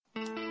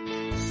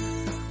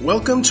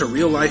Welcome to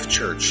Real Life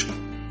Church.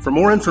 For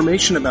more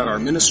information about our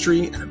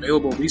ministry and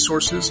available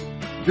resources,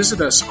 visit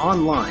us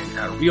online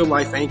at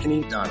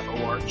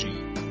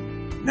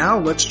reallifeankeny.org. Now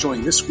let's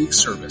join this week's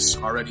service,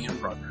 already in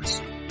progress.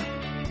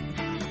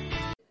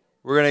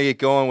 We're going to get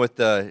going with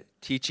the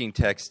teaching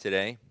text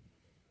today.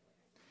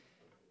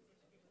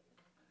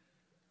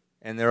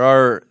 And there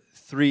are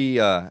three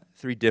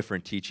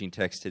different teaching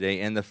texts today.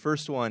 And the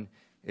first one,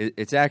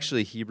 it's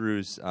actually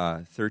Hebrews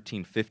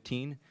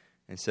 13:15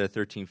 instead of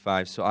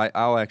 13:5. So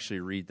I'll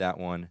actually read that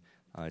one.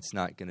 It's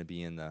not going to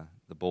be in the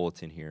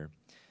bulletin here.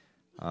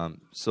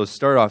 So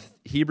start off,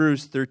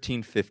 Hebrews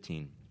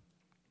 13:15.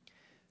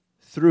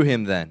 Through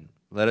him then,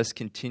 let us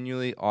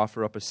continually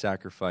offer up a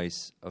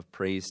sacrifice of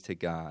praise to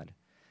God.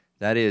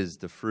 That is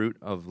the fruit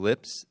of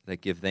lips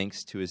that give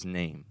thanks to his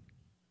name.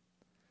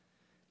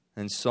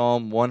 And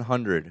Psalm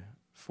 100,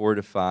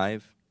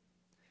 4-5.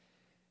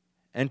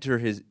 Enter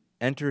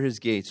his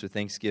gates with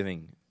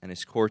thanksgiving and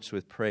his courts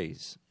with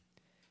praise.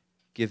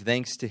 Give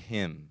thanks to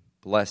him,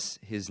 bless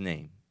his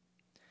name.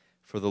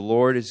 For the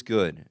Lord is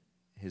good,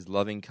 his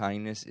loving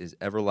kindness is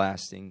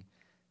everlasting,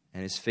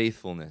 and his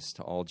faithfulness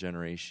to all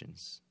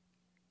generations.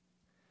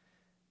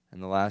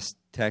 And the last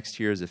text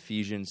here is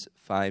Ephesians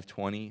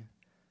 5:20.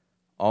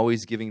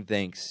 Always giving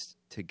thanks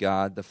to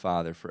God the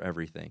Father for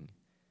everything,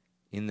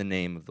 in the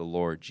name of the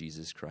Lord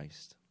Jesus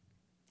Christ.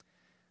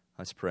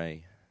 Let's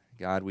pray.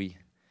 God, we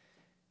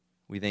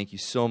thank you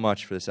so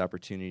much for this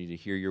opportunity to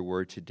hear your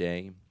word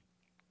today.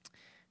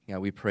 God,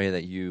 we pray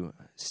that you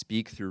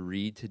speak through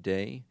Reed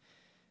today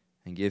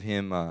and give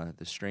him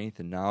the strength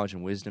and knowledge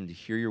and wisdom to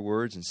hear your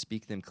words and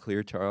speak them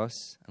clear to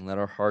us, and let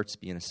our hearts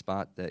be in a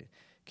spot that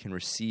can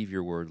receive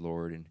your word,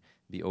 Lord, and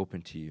be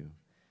open to you.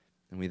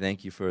 And we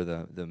thank you for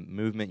the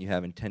movement you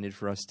have intended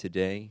for us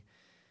today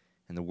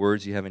and the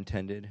words you have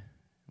intended.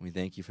 And we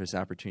thank you for this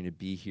opportunity to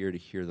be here to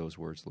hear those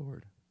words,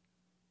 Lord.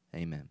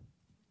 Amen.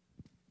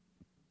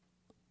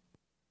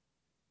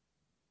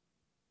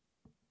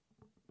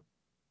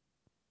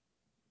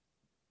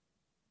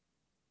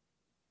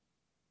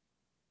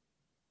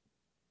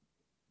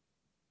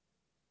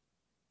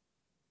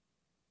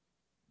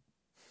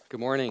 Good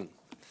morning.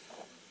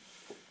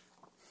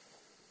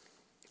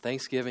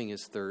 Thanksgiving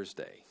is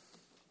Thursday.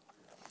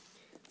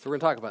 So we're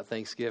going to talk about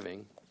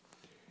Thanksgiving.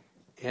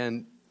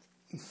 And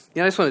I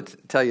just want to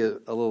tell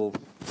you a little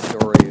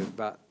story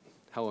about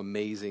how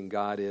amazing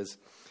God is.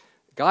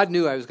 God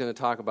knew I was going to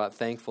talk about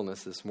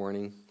thankfulness this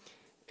morning.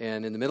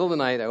 And in the middle of the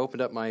night, I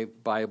opened up my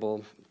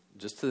Bible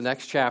just to the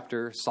next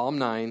chapter, Psalm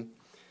 9,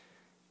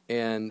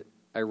 and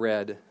I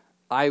read,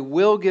 I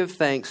will give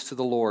thanks to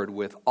the Lord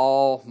with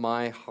all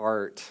my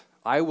heart.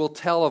 I will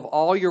tell of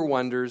all your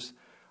wonders.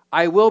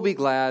 I will be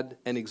glad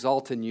and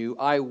exult in you.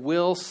 I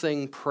will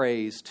sing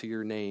praise to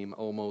your name,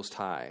 O Most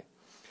High.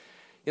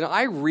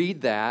 I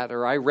read that,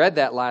 or I read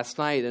that last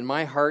night, and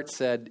my heart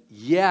said,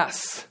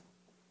 yes,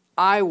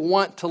 I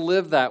want to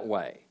live that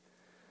way.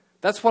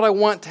 That's what I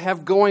want to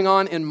have going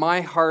on in my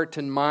heart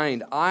and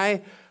mind.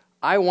 I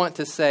want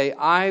to say,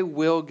 I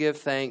will give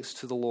thanks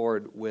to the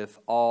Lord with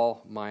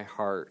all my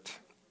heart.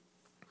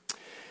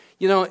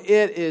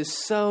 It is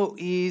so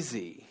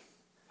easy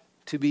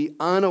to be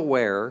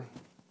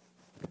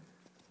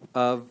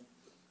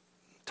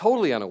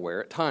totally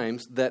unaware at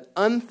times, that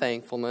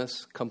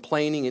unthankfulness,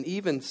 complaining, and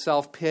even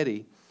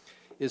self-pity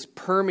is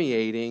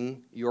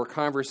permeating your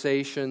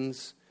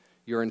conversations,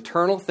 your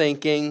internal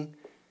thinking,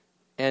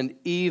 and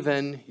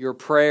even your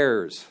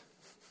prayers.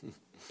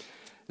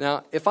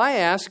 Now, if I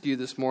ask you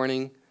this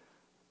morning,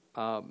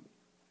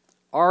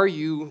 are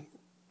you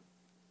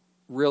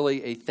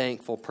really a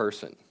thankful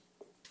person?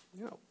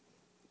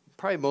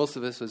 Probably most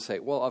of us would say,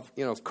 well,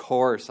 of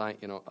course I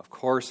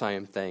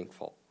am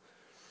thankful.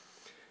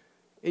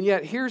 And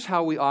yet, here's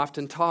how we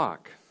often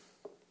talk.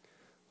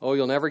 Oh,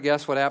 you'll never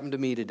guess what happened to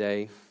me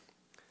today.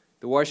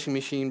 The washing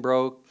machine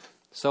broke.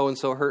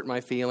 So-and-so hurt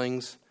my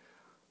feelings.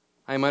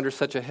 I'm under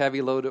such a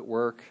heavy load at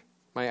work.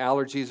 My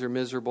allergies are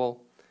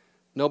miserable.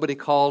 Nobody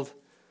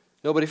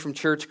from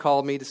church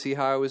called me to see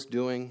how I was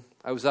doing.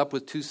 I was up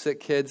with 2 sick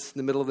kids in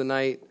the middle of the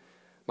night.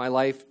 My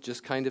life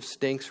just kind of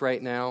stinks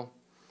right now.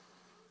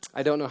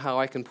 I don't know how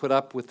I can put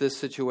up with this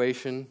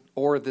situation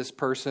or this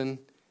person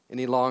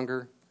any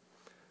longer.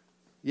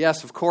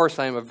 Yes, of course,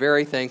 I am a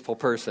very thankful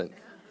person.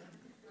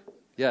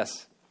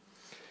 Yes.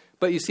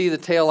 But you see, the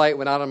taillight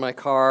went out on my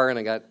car, and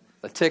I got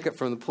a ticket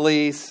from the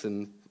police,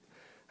 and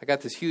I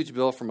got this huge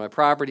bill for my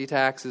property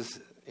taxes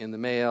in the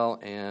mail,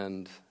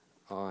 and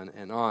on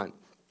and on.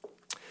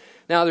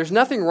 Now, there's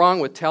nothing wrong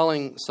with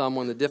telling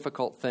someone the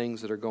difficult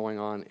things that are going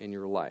on in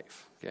your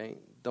life. Okay?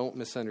 Don't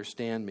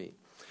misunderstand me.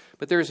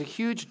 But there's a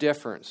huge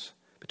difference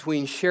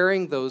between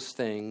sharing those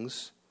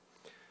things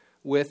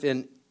with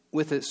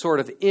a sort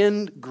of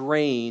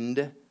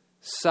ingrained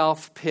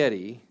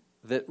self-pity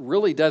that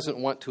really doesn't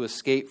want to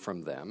escape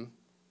from them.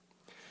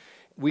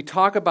 We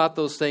talk about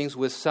those things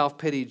with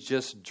self-pity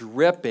just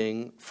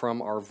dripping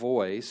from our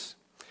voice.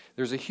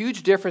 There's a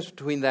huge difference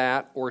between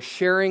that or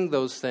sharing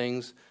those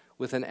things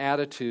with an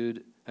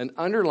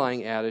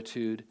underlying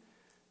attitude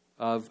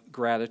of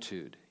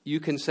gratitude. you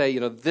can say,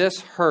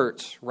 this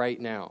hurts right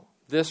now.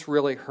 This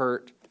really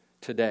hurt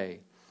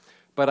today.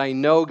 But I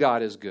know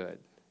God is good,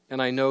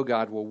 and I know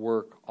God will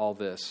work all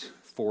this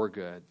for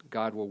good.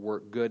 God will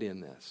work good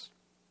in this.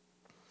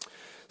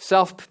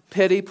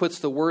 Self-pity puts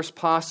the worst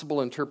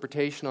possible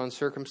interpretation on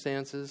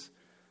circumstances,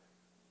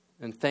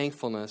 and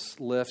thankfulness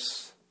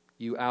lifts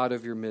you out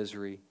of your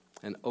misery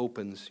and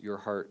opens your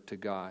heart to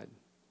God.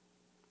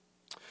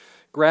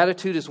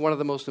 Gratitude is one of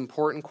the most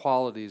important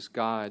qualities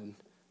God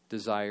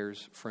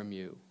desires from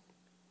you.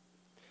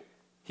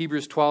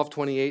 Hebrews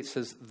 12:28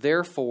 says,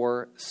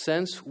 "Therefore,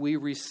 since we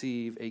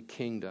receive a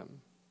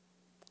kingdom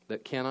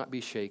that cannot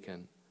be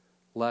shaken,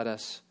 let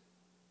us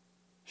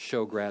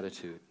show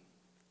gratitude."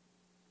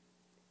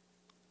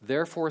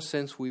 Therefore,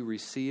 since we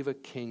receive a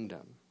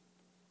kingdom,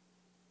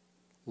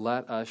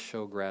 let us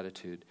show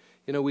gratitude.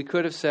 It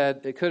could have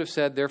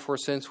said, therefore,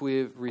 since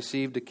we've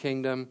received a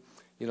kingdom,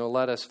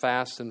 let us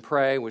fast and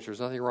pray, which there's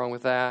nothing wrong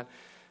with that.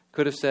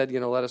 Could have said,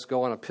 let us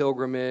go on a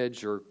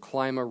pilgrimage or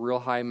climb a real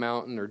high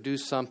mountain or do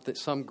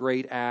some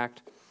great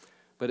act.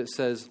 But it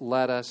says,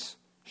 let us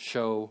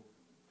show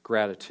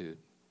gratitude,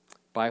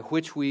 by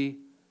which we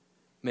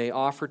may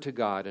offer to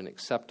God an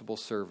acceptable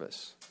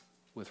service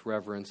with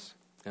reverence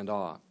and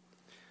awe.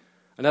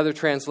 Another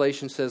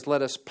translation says,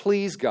 let us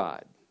please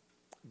God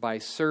by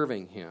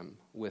serving Him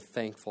with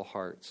thankful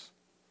hearts.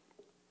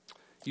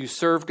 You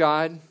serve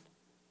God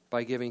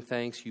by giving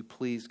thanks. You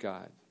please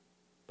God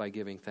by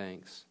giving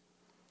thanks.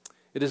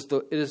 It is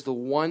the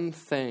one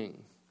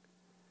thing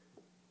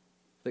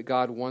that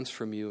God wants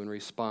from you in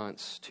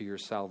response to your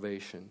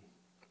salvation.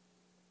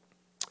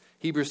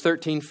 Hebrews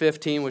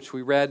 13:15, which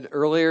we read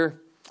earlier,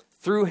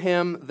 through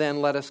Him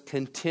then let us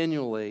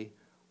continually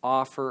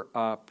offer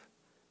up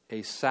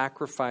a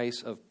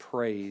sacrifice of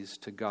praise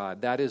to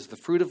God. That is the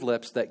fruit of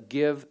lips that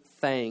give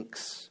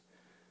thanks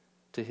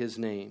to His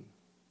name.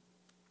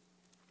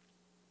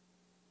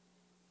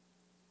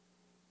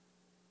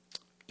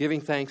 Giving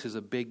thanks is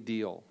a big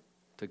deal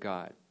to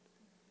God.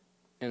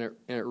 And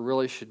it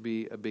really should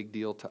be a big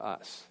deal to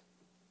us.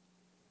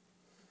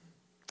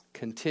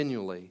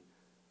 Continually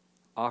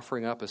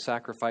offering up a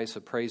sacrifice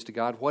of praise to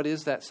God. What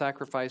is that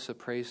sacrifice of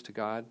praise to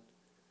God?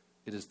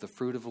 It is the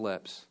fruit of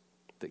lips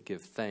that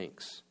give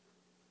thanks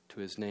to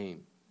His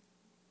name.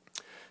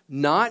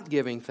 Not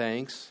giving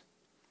thanks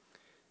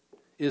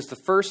is the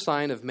first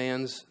sign of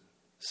man's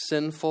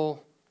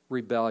sinful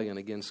rebellion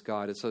against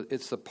God.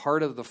 It's a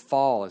part of the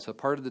fall. It's a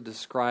part of the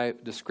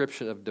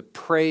description of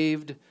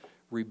depraved,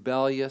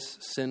 rebellious,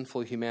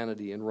 sinful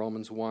humanity in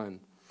Romans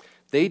 1.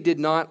 They did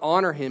not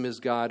honor Him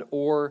as God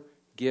or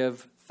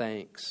give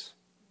thanks,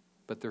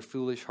 but their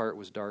foolish heart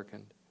was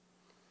darkened.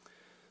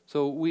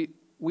 So we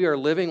are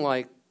living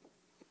like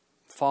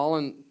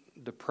fallen,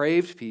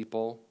 depraved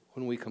people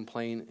when we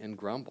complain and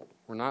grumble.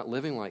 We're not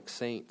living like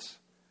saints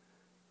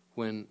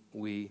when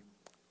we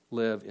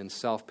live in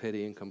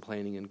self-pity and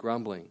complaining and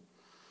grumbling.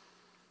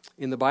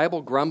 In the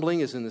Bible, grumbling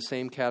is in the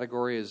same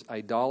category as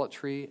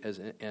idolatry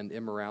and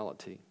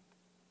immorality.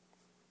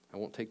 I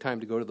won't take time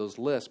to go to those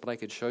lists, but I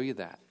could show you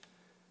that.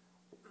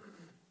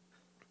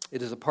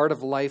 It is a part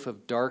of a life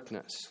of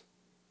darkness.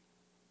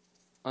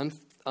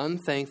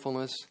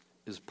 Unthankfulness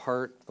is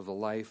part of the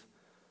life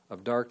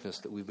of darkness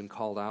that we've been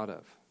called out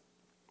of.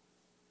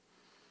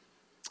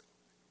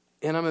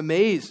 And I'm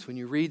amazed when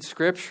you read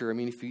Scripture. I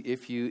mean,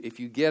 if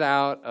you get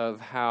out of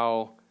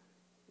how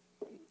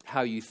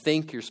you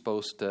think you're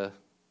supposed to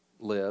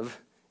live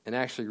and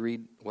actually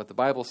read what the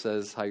Bible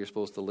says how you're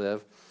supposed to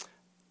live,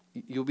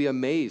 you'll be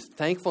amazed.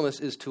 Thankfulness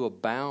is to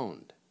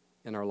abound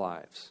in our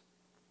lives.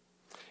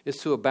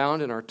 It's to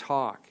abound in our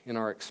talk, in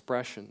our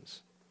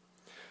expressions.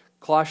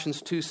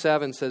 Colossians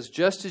 2:7 says,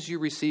 just as you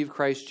received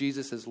Christ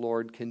Jesus as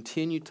Lord,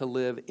 continue to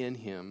live in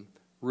Him,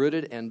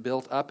 rooted and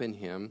built up in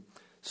Him,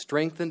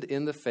 strengthened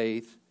in the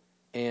faith,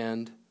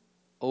 and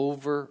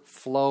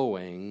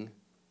overflowing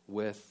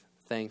with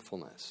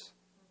thankfulness.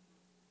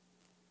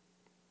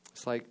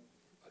 It's like,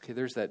 okay,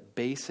 there's that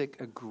basic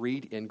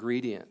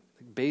ingredient,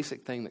 the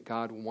basic thing that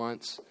God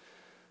wants,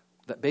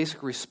 that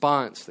basic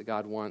response that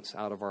God wants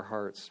out of our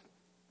hearts.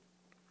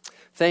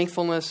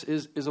 Thankfulness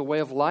is a way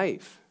of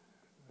life.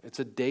 It's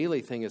a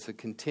daily thing. It's a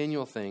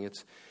continual thing.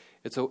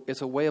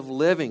 It's a way of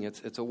living.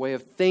 It's a way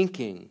of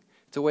thinking.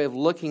 It's a way of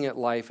looking at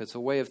life. It's a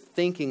way of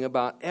thinking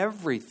about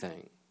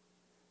everything.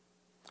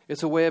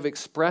 It's a way of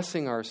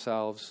expressing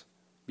ourselves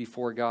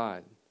before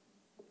God.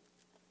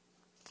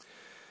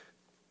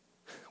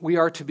 We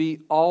are to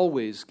be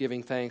always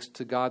giving thanks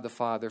to God the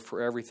Father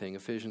for everything,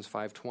 Ephesians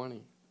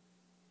 5:20.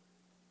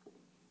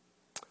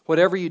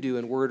 Whatever you do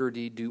in word or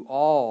deed, do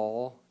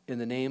all in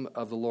the name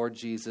of the Lord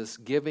Jesus,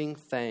 giving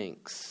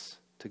thanks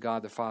to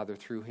God the Father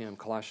through Him,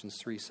 Colossians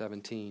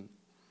 3:17.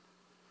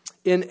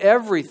 In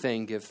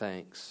everything give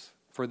thanks,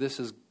 for this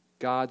is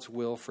God's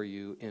will for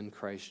you in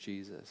Christ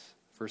Jesus,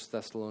 1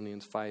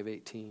 Thessalonians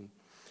 5:18.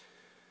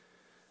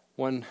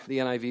 The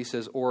NIV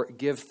says, or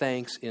give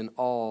thanks in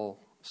all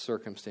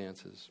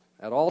circumstances.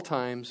 At all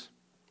times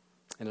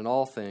and in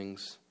all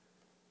things,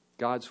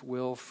 God's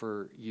will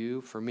for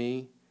you, for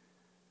me,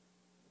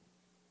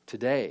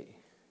 today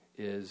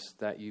is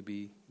that you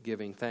be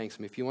giving thanks.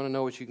 I mean, if you want to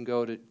know what you can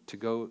go to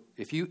go,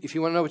 if you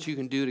want to know what you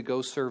can do to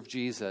go serve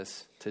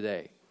Jesus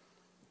today,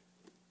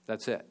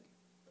 that's it.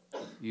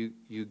 You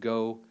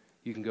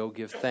can go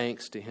give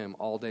thanks to Him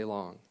all day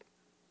long.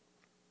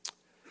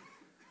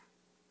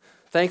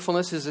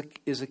 Thankfulness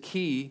is a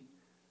key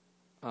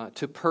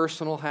to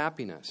personal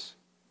happiness.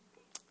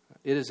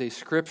 It is a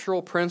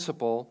scriptural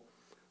principle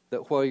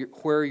that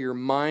where your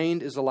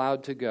mind is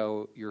allowed to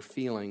go, your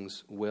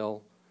feelings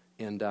will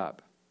end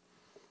up.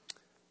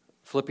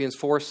 Philippians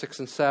 4, 6,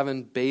 and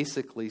 7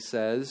 basically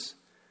says,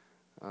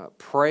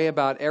 pray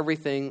about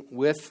everything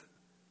with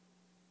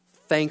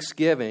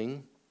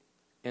thanksgiving,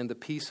 and the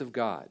peace of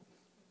God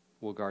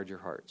will guard your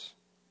hearts.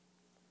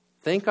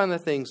 Think on the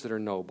things that are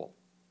noble.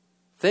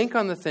 Think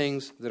on the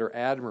things that are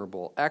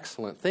admirable,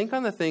 excellent. Think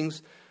on the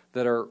things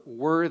that are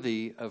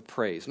worthy of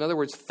praise. In other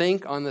words,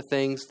 think on the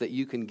things that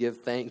you can give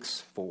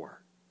thanks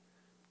for.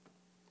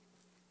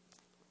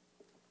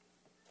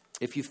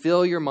 If you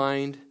fill your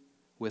mind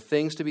with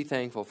things to be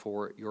thankful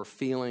for, your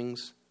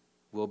feelings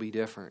will be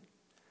different.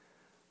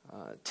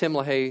 Tim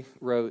LaHaye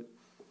wrote,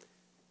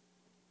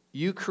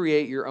 you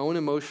create your own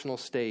emotional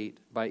state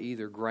by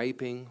either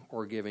griping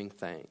or giving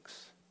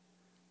thanks.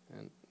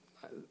 And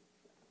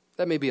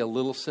that may be a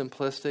little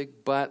simplistic,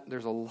 but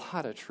there's a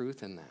lot of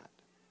truth in that.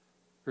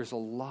 There's a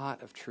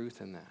lot of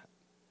truth in that.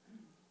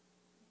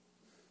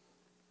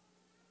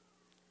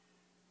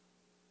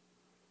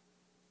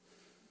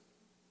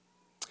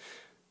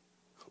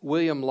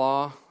 William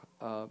Law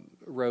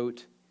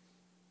wrote,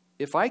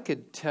 if I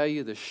could tell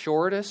you the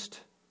shortest,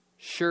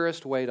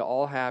 surest way to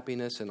all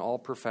happiness and all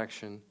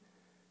perfection,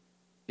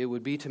 it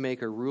would be to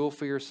make a rule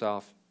for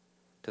yourself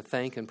to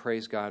thank and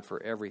praise God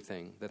for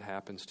everything that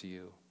happens to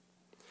you.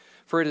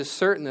 For it is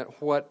certain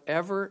that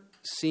whatever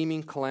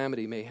seeming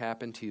calamity may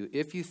happen to you,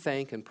 if you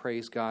thank and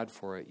praise God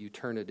for it, you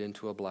turn it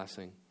into a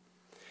blessing.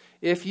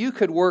 If you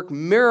could work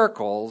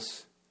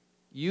miracles,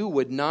 you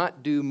would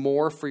not do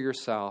more for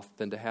yourself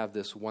than to have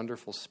this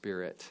wonderful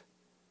Spirit,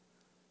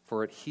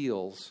 for it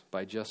heals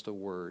by just a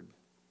word,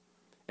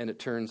 and it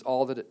turns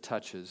all that it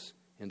touches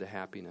into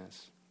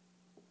happiness.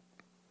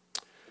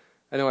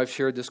 I know I've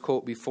shared this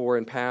quote before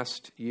in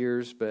past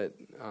years, but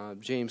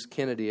James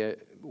Kennedy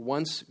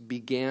once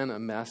began a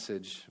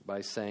message by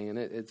saying, and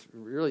it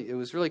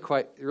was really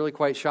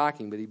quite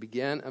shocking, but he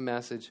began a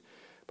message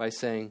by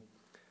saying,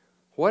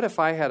 what if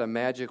I had a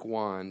magic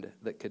wand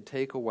that could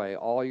take away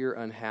all your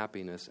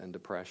unhappiness and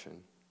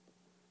depression?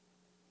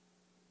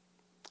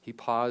 He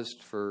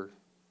paused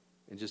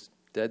in just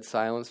dead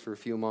silence for a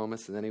few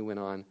moments, and then he went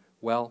on,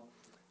 well,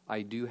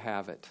 I do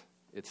have it.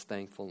 It's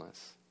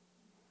thankfulness.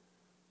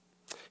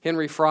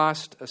 Henry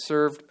Frost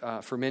served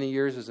for many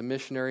years as a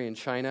missionary in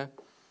China.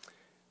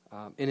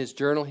 In his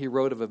journal, he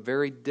wrote of a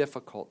very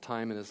difficult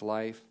time in his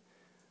life.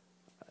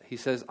 He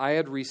says, I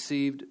had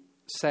received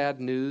sad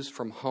news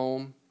from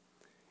home,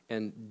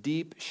 and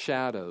deep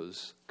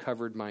shadows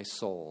covered my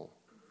soul.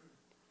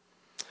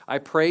 I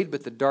prayed,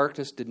 but the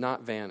darkness did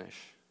not vanish.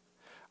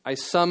 I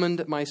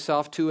summoned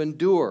myself to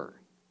endure,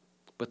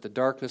 but the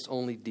darkness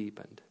only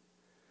deepened.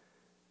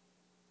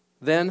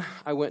 Then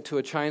I went to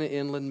a China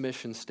Inland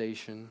mission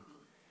station,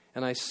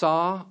 and I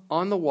saw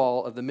on the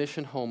wall of the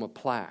mission home a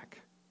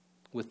plaque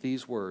with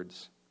these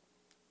words,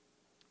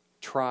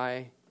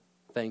 try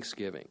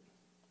Thanksgiving.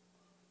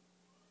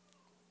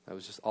 That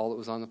was just all that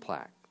was on the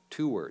plaque.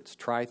 2 words,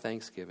 try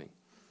Thanksgiving.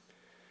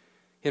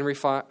 Henry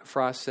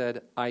Frost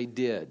said, I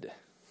did.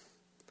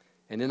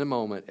 And in a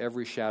moment,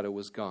 every shadow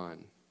was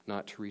gone,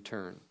 not to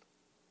return.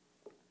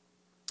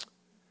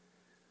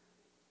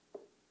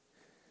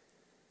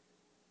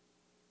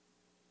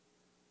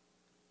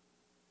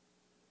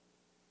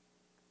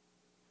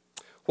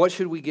 What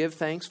should we give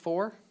thanks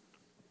for?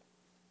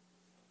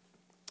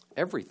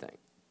 Everything.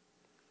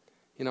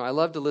 You know, I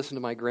love to listen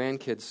to my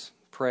grandkids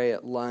pray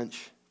at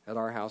lunch at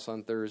our house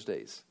on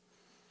Thursdays.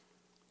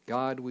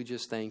 God, we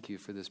just thank you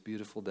for this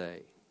beautiful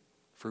day,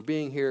 for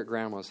being here at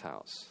Grandma's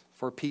house,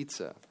 for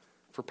pizza,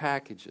 for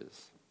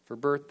packages, for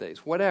birthdays,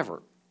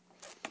 whatever,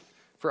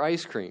 for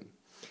ice cream.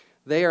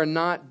 They are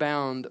not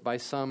bound by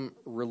some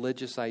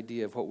religious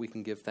idea of what we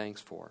can give thanks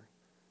for.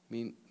 I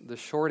mean, the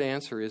short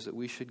answer is that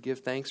we should give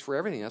thanks for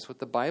everything. That's what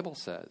the Bible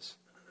says.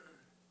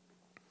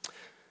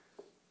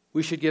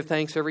 We should give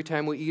thanks every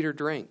time we eat or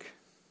drink.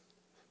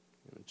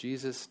 You know,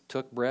 Jesus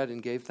took bread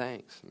and gave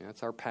thanks. I mean,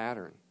 that's our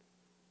pattern.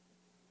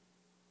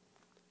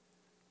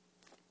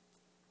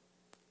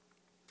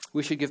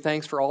 We should give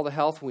thanks for all the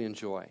health we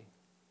enjoy.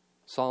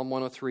 Psalm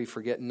 103,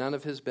 forget none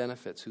of his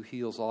benefits, who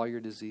heals all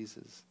your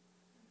diseases.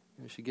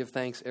 You should give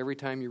thanks every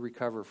time you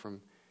recover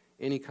from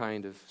any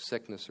kind of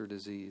sickness or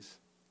disease.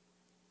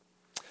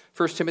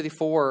 1 Timothy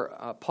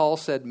 4, Paul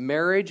said,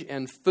 marriage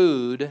and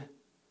food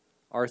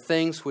are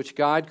things which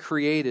God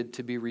created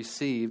to be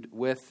received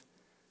with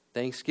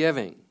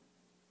thanksgiving.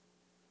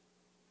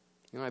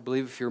 You know, I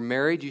believe if you're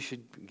married, you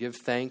should give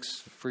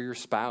thanks for your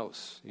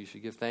spouse. You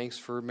should give thanks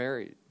for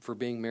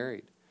being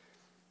married.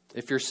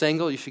 If you're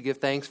single, you should give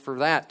thanks for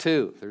that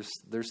too.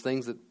 There's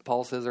things that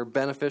Paul says are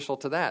beneficial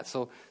to that.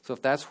 So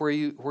if that's where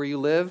you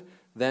live,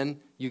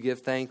 then you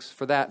give thanks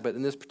for that. But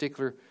in this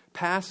particular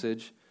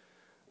passage,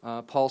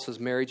 Paul says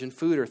marriage and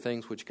food are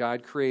things which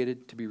God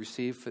created to be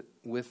received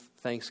with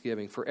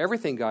thanksgiving. For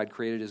everything God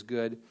created is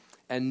good,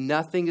 and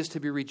nothing is to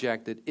be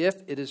rejected if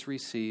it is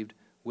received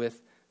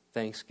with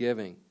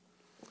thanksgiving.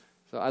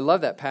 So I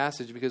love that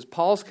passage because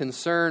Paul's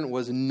concern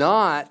was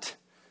not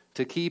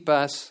to keep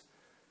us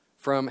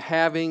from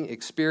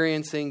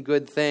experiencing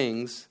good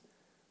things,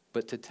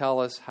 but to tell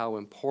us how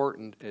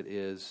important it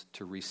is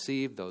to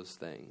receive those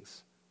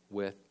things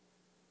with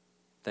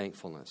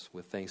thankfulness,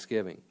 with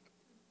thanksgiving.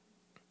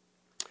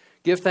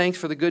 Give thanks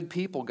for the good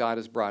people God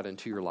has brought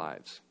into your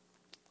lives.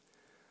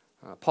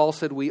 Paul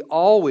said, we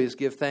always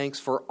give thanks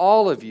for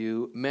all of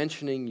you,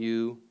 mentioning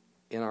you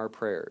in our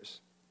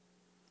prayers.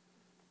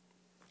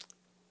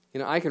 You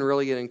know, I can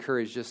really get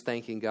encouraged just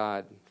thanking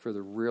God for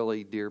the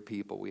really dear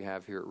people we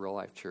have here at Real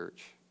Life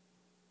Church.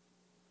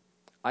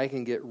 I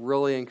can get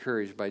really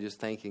encouraged by just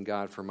thanking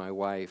God for my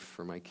wife,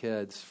 for my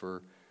kids,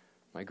 for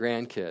my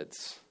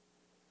grandkids,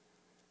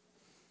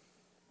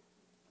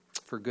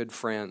 for good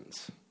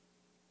friends.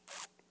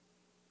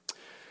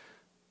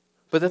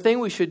 But the thing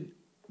we should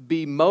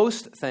be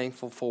most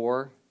thankful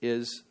for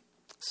is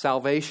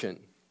salvation.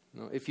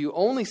 You know, if you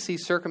only see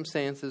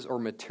circumstances or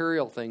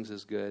material things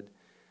as good,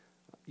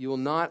 you will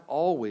not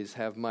always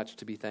have much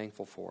to be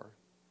thankful for.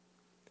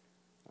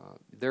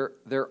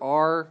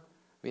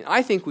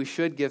 I think we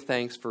should give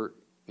thanks for,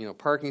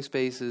 parking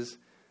spaces,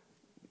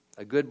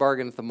 a good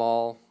bargain at the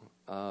mall,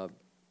 when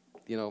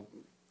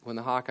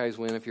the Hawkeyes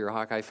win, if you're a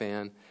Hawkeye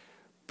fan.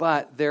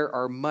 But there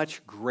are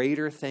much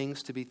greater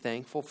things to be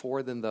thankful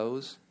for than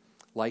those,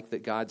 like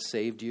that God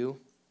saved you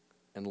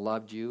and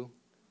loved you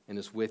and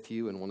is with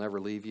you and will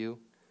never leave you.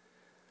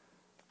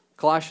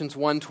 Colossians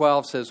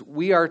 1:12 says,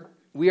 we are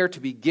to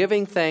be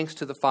giving thanks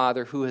to the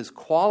Father who has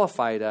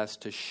qualified us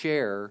to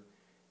share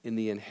in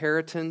the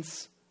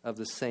inheritance of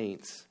the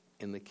saints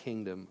in the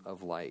kingdom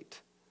of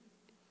light.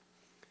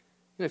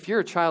 If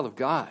you're a child of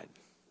God,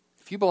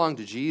 if you belong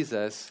to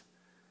Jesus,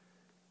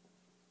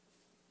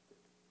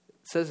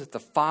 it says that the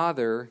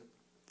Father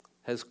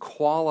has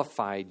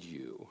qualified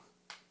you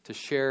to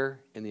share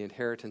in the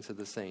inheritance of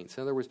the saints.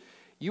 In other words,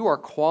 you are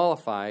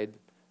qualified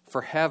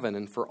for heaven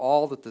and for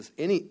all that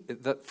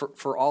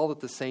for all that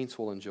the saints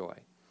will enjoy.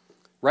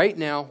 Right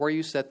now, where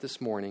you sit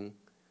this morning,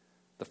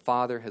 the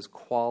Father has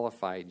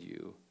qualified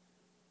you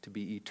to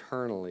be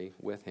eternally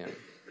with Him.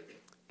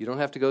 You don't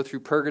have to go through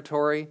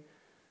purgatory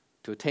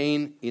to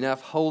attain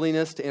enough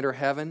holiness to enter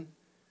heaven.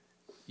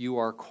 You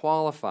are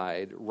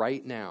qualified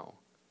right now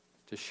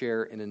to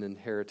share in an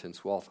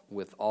inheritance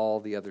with all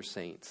the other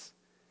saints.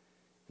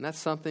 And that's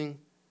something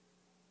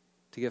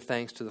to give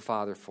thanks to the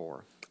Father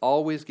for.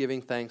 Always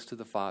giving thanks to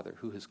the Father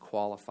who has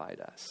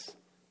qualified us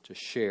to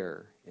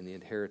share in the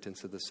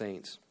inheritance of the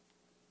saints.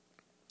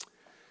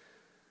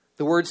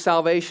 The word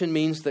salvation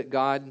means that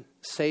God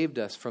saved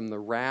us from the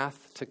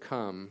wrath to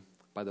come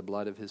by the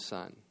blood of His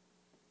Son.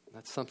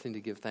 That's something to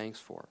give thanks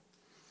for.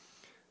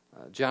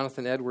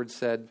 Jonathan Edwards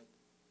said,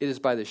 "It is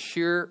by the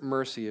sheer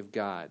mercy of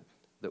God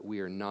that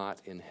we are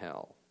not in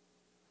hell."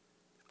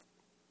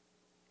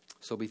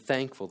 So be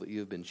thankful that you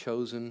have been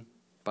chosen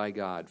by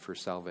God for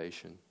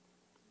salvation.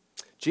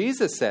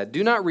 Jesus said,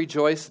 "Do not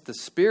rejoice that the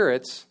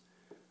spirits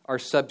are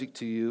subject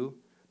to you,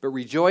 but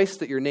rejoice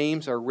that your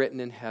names are written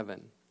in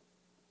heaven."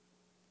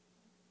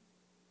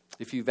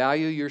 If you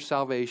value your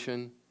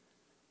salvation,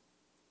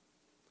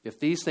 if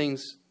these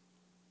things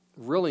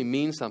really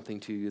mean something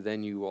to you,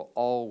 then you will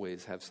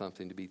always have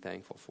something to be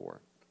thankful for.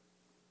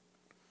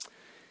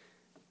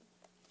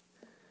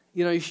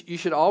 You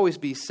should always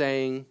be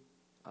saying,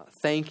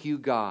 "Thank you,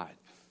 God,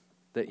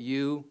 that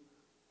you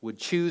would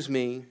choose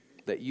me,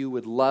 that you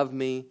would love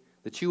me,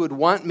 that you would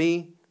want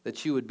me,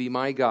 that you would be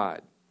my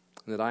God,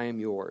 and that I am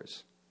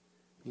yours."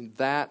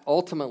 That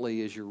ultimately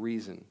is your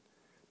reason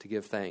to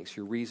give thanks,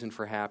 your reason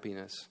for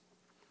happiness.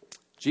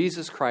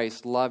 Jesus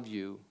Christ loved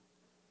you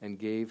and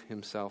gave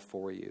Himself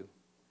for you.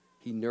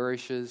 He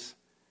nourishes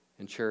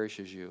and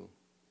cherishes you.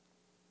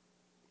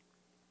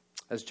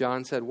 As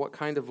John said, what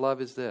kind of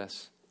love is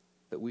this,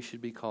 that we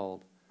should be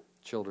called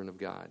children of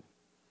God?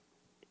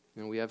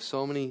 We have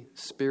so many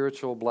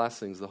spiritual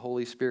blessings. The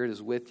Holy Spirit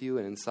is with you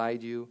and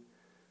inside you.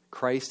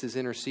 Christ is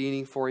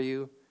interceding for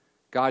you.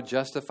 God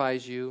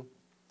justifies you.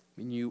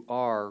 You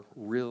are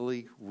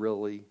really,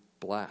 really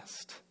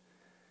blessed.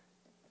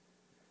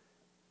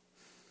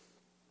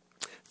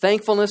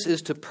 Thankfulness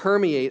is to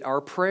permeate our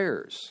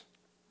prayers.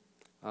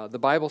 The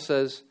Bible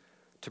says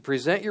to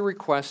present your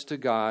requests to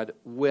God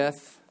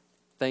with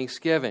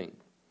thanksgiving.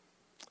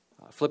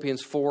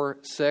 Philippians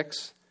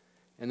 4:6,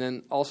 and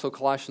then also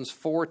Colossians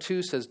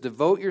 4:2 says,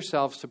 "Devote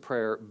yourselves to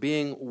prayer,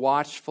 being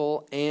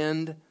watchful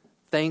and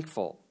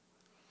thankful."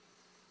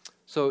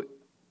 So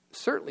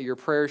certainly your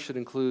prayers should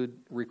include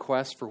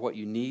requests for what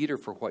you need or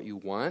for what you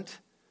want,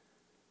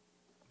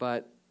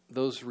 but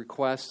those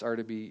requests are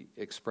to be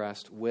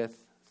expressed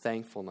with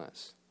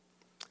thankfulness.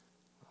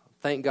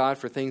 Thank God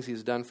for things He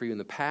has done for you in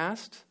the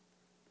past.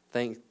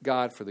 Thank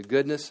God for the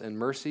goodness and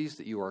mercies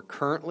that you are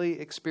currently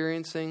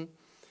experiencing.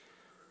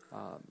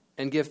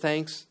 And give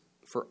thanks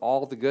for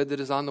all the good that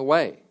is on the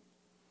way.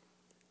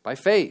 By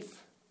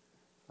faith.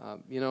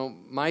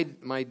 My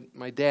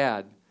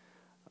dad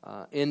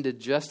ended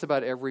just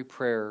about every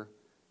prayer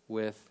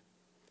with,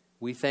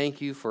 "We thank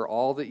you for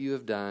all that you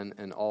have done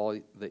and all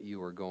that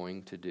you are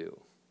going to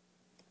do."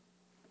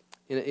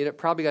 It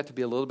probably got to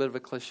be a little bit of a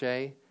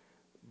cliche,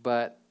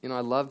 but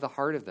I love the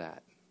heart of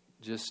that.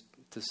 Just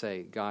to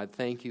say, God,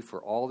 thank you for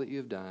all that you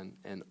have done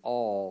and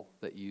all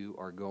that you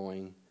are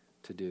going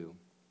to do.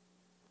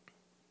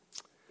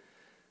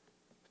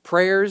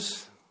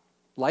 Prayers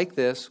like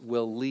this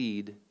will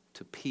lead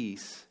to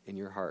peace in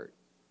your heart.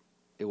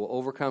 It will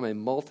overcome a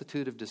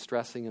multitude of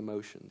distressing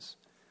emotions.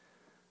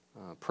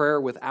 Prayer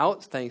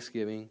without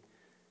thanksgiving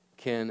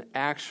can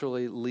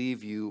actually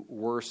leave you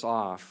worse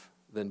off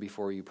than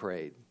before you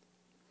prayed.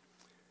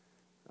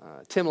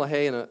 Tim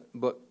LaHaye, in a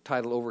book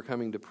titled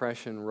Overcoming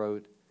Depression,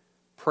 wrote,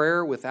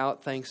 "Prayer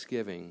without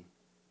thanksgiving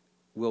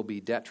will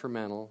be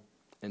detrimental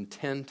and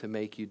tend to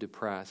make you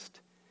depressed.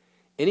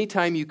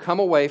 Anytime you come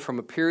away from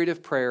a period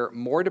of prayer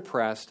more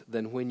depressed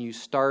than when you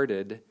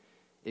started,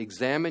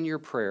 examine your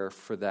prayer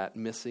for that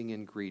missing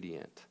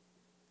ingredient,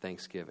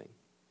 thanksgiving."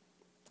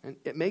 And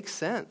it makes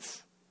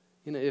sense.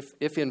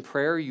 If in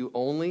prayer you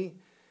only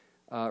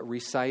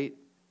recite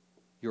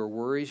your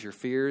worries, your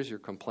fears, your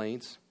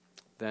complaints,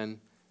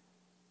 then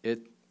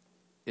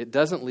it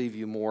doesn't leave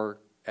you more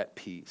at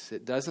peace.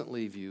 It doesn't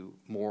leave you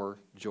more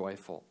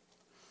joyful.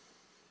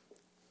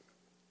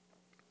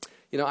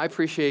 I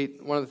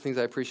appreciate, one of the things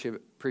I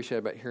appreciate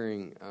about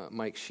hearing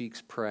Mike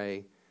Sheeks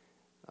pray,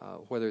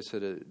 whether it's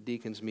at a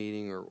deacon's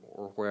meeting or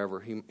wherever,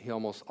 he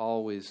almost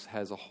always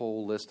has a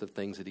whole list of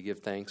things that he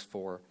gives thanks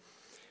for.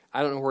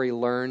 I don't know where he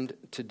learned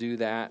to do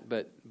that,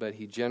 but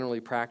he generally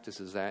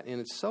practices that, and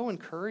it's so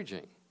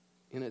encouraging.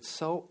 And it's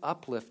so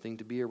uplifting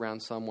to be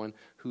around someone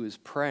who is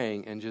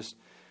praying and just,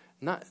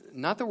 not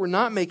that we're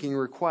not making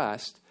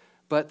requests,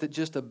 but that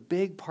just a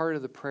big part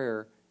of the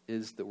prayer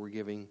is that we're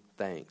giving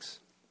thanks.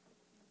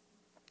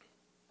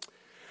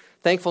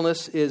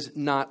 Thankfulness is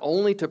not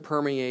only to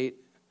permeate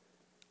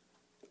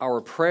our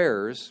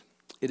prayers,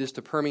 it is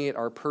to permeate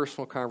our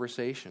personal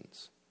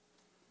conversations.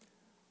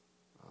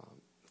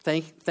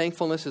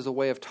 Thankfulness is a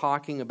way of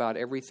talking about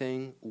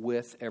everything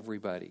with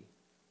everybody.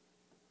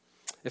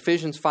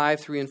 Ephesians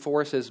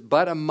 5:3-4 says,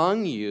 "But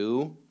among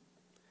you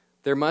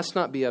there must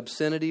not be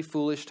obscenity,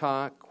 foolish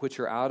talk, which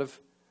are out of..."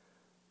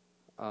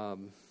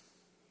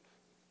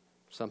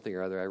 Something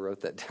or other, I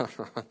wrote that down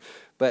wrong.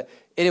 But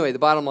anyway, the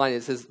bottom line,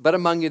 it says, "But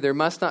among you there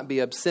must not be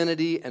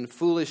obscenity and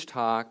foolish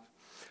talk,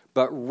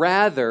 but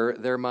rather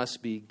there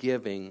must be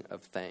giving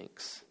of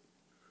thanks."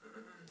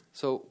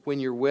 So when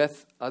you're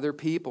with other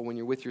people, when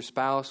you're with your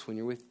spouse, when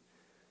you're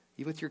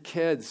even with your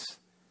kids,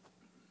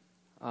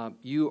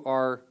 you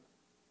are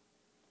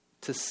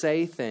to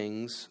say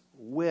things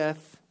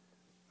with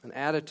an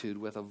attitude,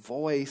 with a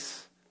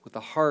voice, with a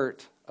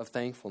heart of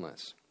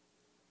thankfulness.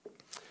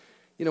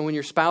 When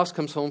your spouse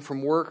comes home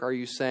from work, are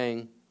you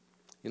saying,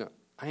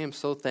 "I am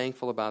so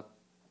thankful about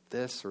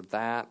this or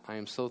that. I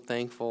am so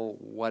thankful,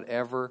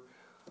 whatever"?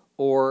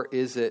 Or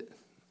is it,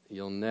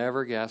 "You'll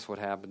never guess what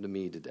happened to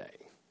me today"?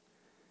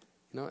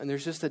 And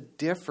there's just a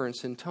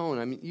difference in tone.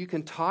 I mean, you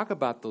can talk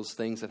about those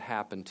things that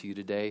happened to you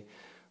today,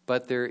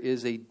 but there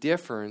is a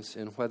difference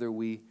in whether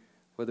we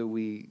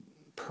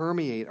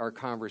permeate our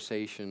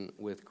conversation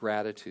with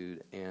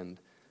gratitude and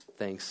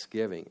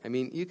thanksgiving. I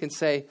mean, you can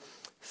say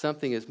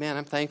something is, "Man,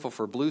 I'm thankful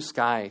for blue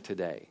sky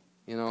today.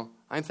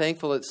 I'm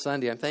thankful it's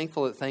Sunday. I'm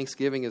thankful that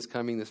Thanksgiving is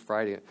coming this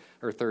Friday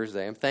or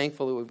Thursday. I'm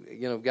thankful that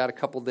we've got a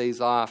couple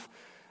days off.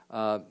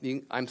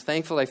 I'm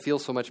thankful I feel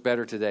so much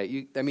better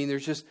today."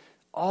 There's just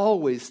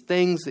always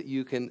things that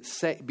you can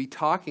be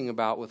talking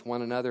about with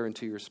one another and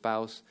to your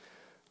spouse,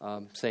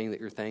 saying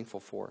that you're thankful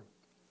for.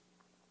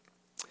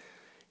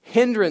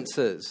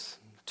 Hindrances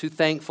to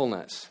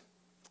thankfulness.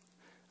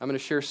 I'm going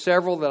to share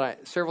several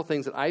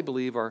things that I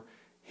believe are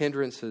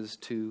hindrances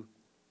to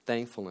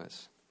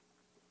thankfulness.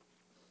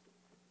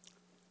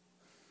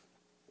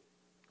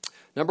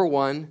 Number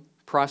one,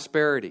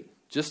 prosperity.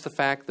 Just the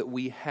fact that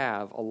we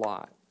have a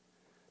lot.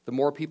 The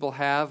more people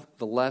have,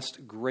 the less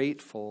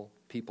grateful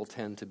people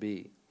tend to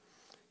be.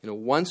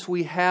 Once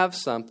we have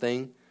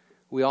something,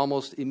 we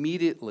almost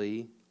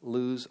immediately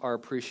lose our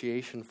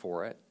appreciation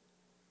for it,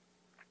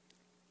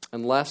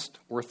 unless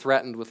we're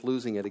threatened with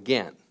losing it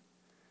again.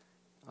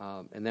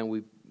 And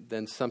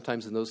then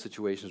sometimes in those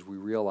situations we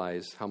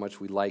realize how much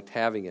we liked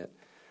having it.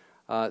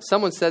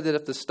 Someone said that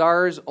if the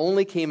stars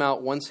only came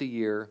out once a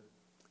year,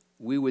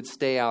 we would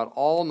stay out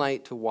all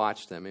night to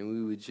watch them, and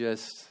we would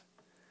just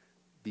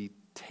be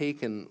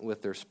taken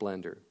with their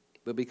splendor.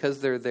 But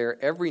because they're there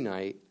every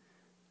night,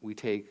 we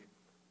take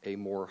a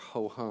more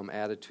ho-hum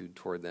attitude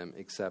toward them,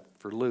 except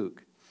for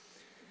Luke.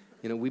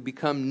 We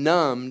become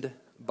numbed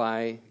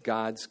by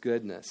God's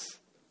goodness.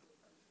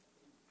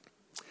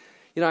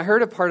 I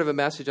heard a part of a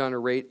message on a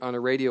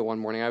radio one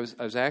morning. I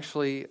was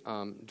actually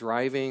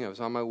driving. I was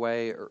on my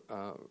way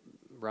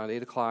around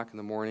 8 o'clock in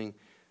the morning,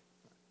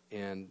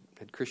 and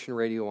had Christian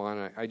radio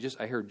on.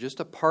 I heard just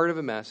a part of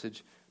a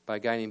message by a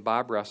guy named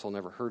Bob Russell.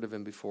 Never heard of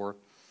him before.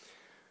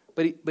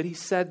 But he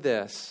said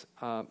this.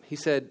 He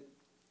said,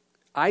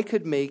 I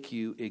could make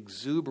you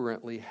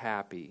exuberantly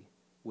happy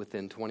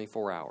within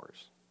 24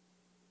 hours.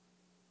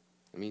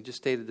 I mean, he just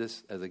stated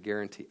this as a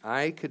guarantee.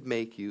 I could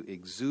make you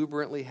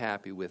exuberantly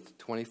happy with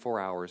 24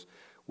 hours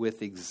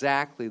with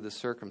exactly the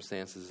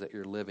circumstances that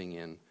you're living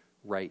in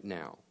right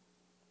now.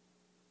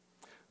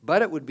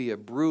 But it would be a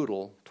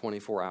brutal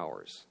 24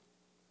 hours.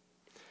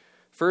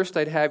 First,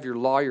 I'd have your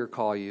lawyer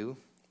call you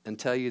and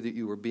tell you that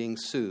you were being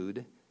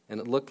sued, and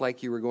it looked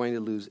like you were going to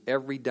lose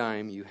every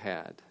dime you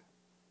had.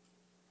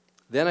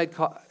 Then I'd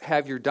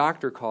have your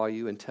doctor call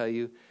you and tell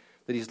you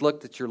that he's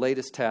looked at your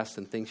latest test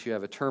and thinks you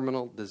have a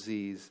terminal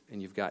disease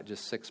and you've got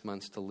just 6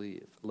 months to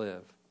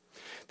live.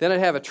 Then I'd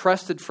have a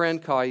trusted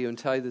friend call you and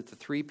tell you that the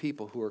 3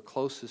 people who are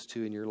closest to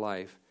you in your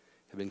life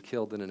have been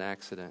killed in an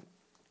accident.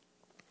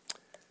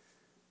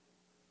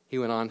 He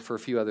went on for a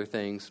few other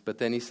things, but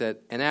then he said,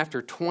 and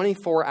after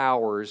 24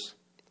 hours,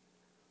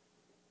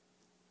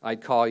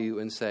 I'd call you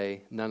and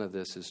say, none of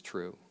this is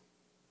true.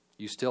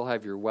 You still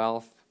have your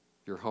wealth,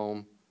 your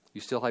home,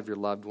 you still have your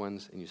loved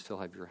ones, and you still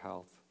have your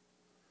health.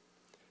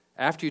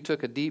 After you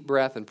took a deep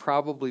breath and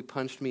probably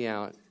punched me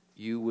out,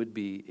 you would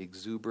be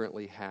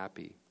exuberantly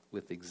happy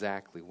with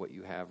exactly what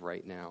you have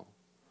right now.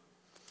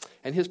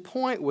 And his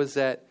point was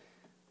that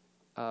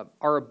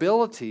our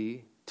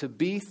ability to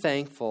be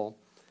thankful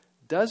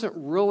doesn't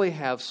really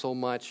have so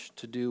much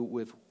to do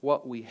with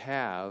what we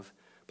have,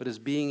 but is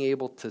being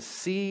able to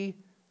see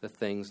the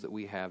things that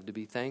we have to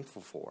be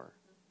thankful for.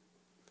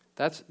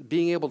 That's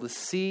being able to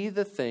see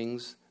the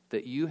things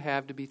that you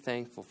have to be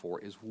thankful for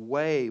is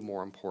way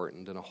more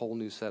important than a whole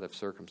new set of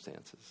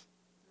circumstances.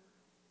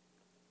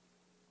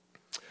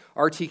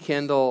 R.T.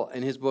 Kendall,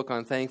 in his book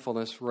on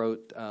thankfulness,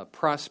 wrote,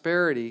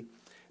 prosperity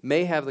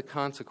may have the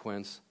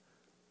consequence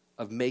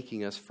of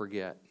making us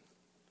forget.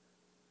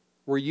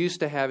 We're used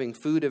to having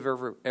food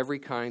of every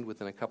kind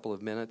within a couple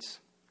of minutes.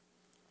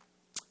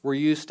 We're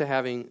used to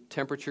having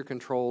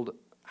temperature-controlled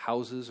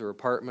houses or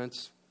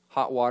apartments,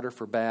 hot water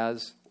for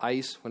baths,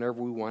 ice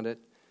whenever we want it,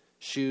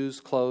 shoes,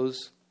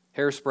 clothes,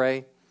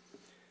 hairspray.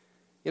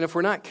 And if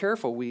we're not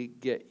careful, we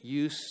get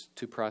used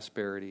to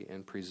prosperity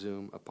and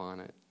presume upon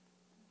it.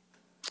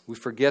 We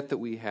forget that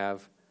we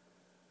have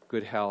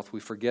good health. We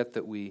forget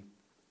that we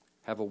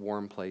have a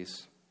warm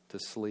place to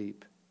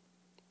sleep.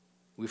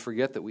 We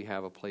forget that we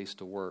have a place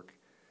to work.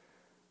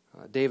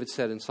 David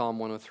said in Psalm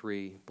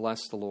 103,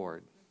 bless the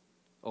Lord,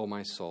 O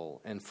my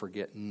soul, and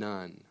forget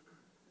none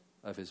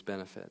of his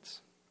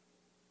benefits.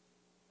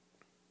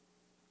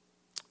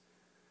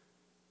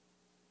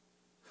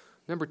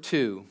 Number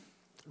 2,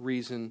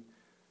 reason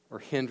or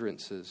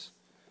hindrances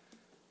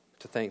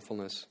to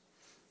thankfulness.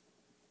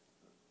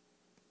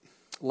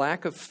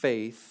 Lack of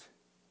faith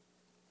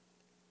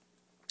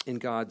in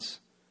God's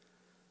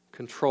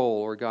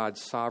control or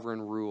God's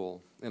sovereign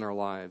rule in our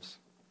lives.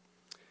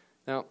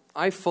 Now,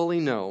 I fully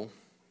know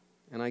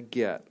and I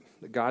get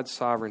that God's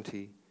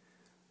sovereignty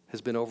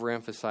has been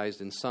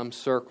overemphasized in some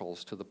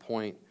circles to the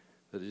point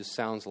that it just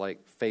sounds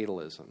like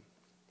fatalism.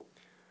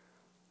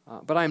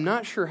 But I'm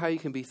not sure how you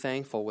can be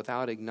thankful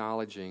without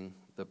acknowledging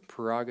the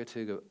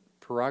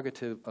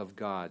prerogative of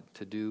God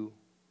to do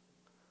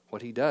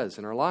what he does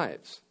in our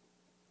lives.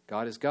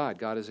 God is God.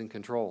 God is in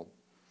control.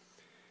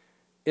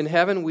 In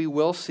heaven, we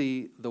will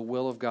see the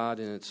will of God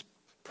in its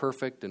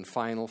perfect and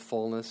final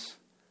fullness.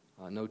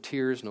 No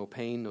tears, no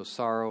pain, no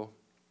sorrow.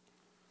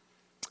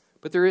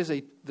 But there is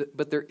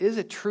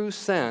a true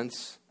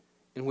sense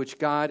in which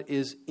God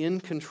is in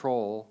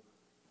control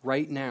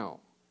right now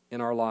in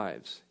our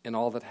lives, in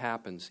all that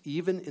happens,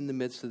 even in the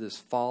midst of this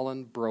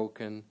fallen,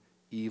 broken,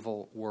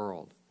 evil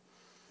world.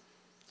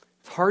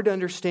 It's hard to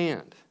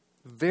understand,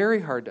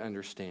 very hard to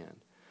understand.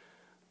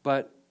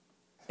 But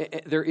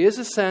there is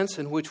a sense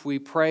in which we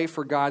pray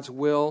for God's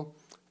will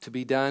to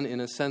be done in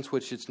a sense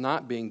which it's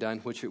not being done,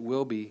 which it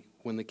will be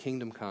when the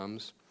kingdom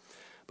comes.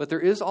 But there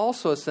is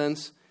also a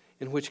sense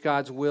in which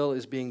God's will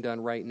is being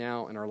done right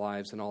now in our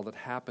lives and all that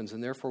happens,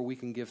 and therefore we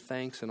can give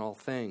thanks in all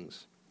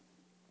things.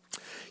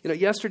 You know,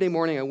 yesterday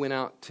morning I went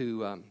out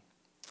to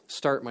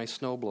start my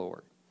snowblower,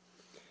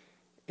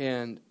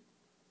 and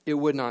it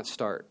would not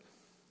start.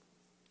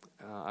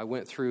 I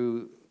went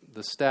through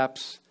the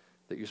steps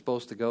that you're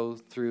supposed to go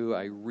through.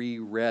 I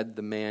reread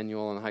the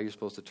manual on how you're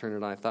supposed to turn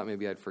it on. I thought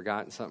maybe I'd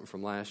forgotten something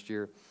from last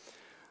year.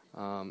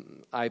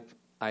 I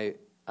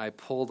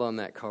pulled on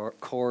that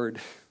cord.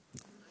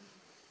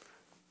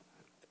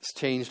 It's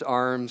changed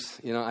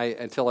arms. You know,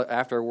 until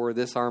after I wore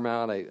this arm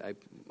out, I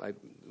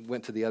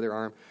went to the other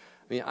arm.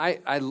 I mean,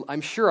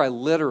 I'm sure I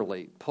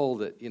literally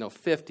pulled it,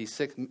 50,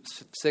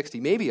 60,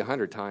 maybe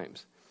 100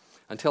 times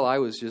until I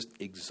was just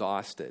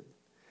exhausted.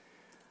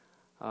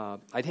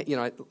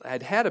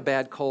 I'd had a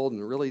bad cold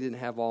and really didn't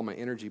have all my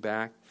energy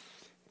back,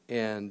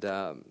 and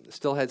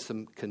still had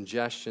some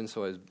congestion,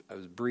 so I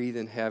was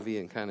breathing heavy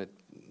and kind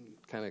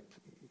of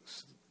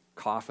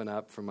coughing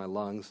up from my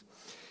lungs.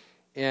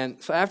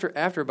 And so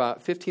after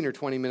about 15 or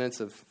 20 minutes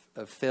of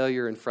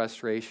failure and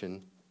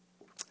frustration,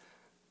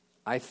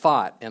 I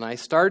thought, and I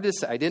started to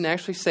say, I didn't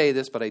actually say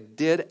this, but I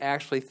did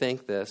actually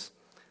think this.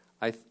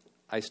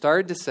 I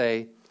started to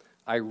say,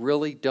 I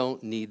really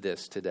don't need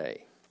this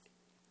today.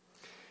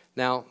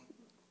 Now,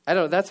 I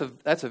don't know,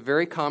 that's a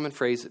very common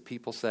phrase that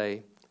people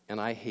say, and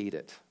I hate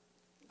it.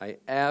 I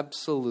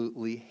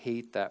absolutely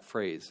hate that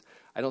phrase.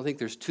 I don't think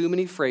there's too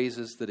many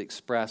phrases that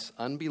express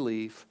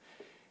unbelief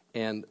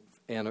and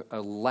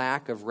a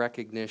lack of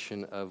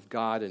recognition of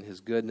God and His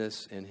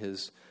goodness and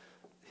His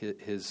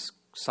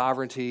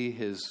sovereignty,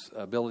 His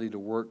ability to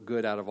work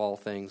good out of all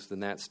things than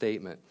that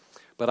statement.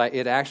 But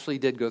it actually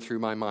did go through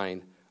my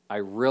mind. I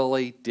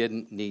really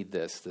didn't need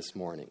this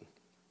morning.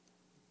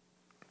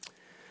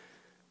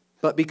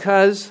 But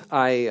because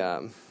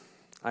I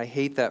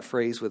hate that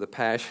phrase with a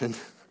passion,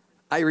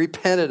 I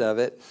repented of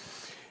it,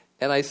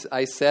 and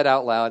I said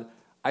out loud,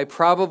 I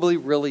probably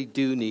really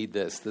do need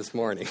this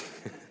morning.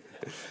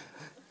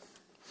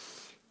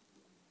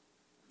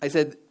 I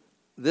said,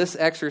 this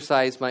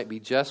exercise might be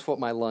just what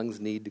my lungs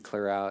need to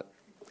clear out.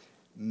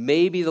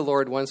 Maybe the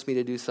Lord wants me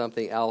to do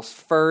something else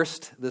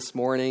first this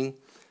morning,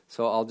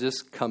 so I'll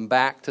just come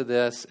back to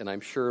this, and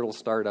I'm sure it'll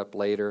start up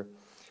later.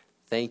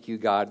 Thank you,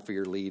 God, for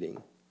your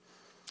leading.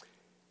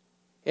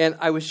 And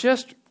I was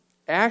just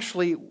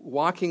actually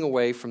walking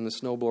away from the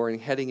snowblower and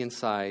heading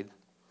inside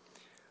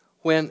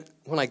when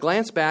I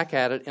glanced back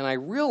at it and I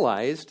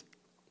realized,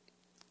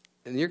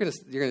 and you're going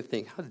to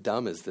think, how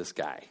dumb is this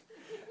guy?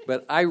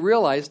 But I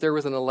realized there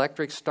was an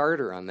electric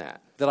starter on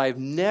that I've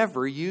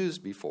never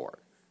used before.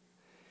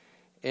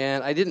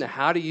 And I didn't know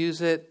how to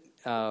use it,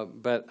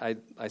 but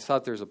I saw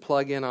that there was a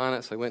plug-in on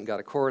it, so I went and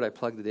got a cord, I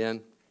plugged it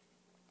in.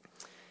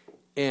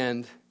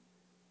 And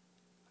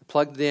I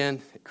plugged it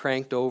in, it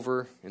cranked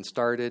over and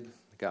started,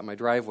 got my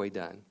driveway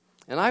done.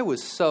 And I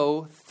was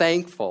so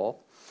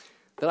thankful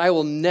that I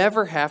will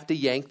never have to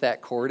yank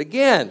that cord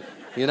again,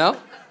 you know?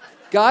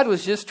 God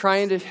was just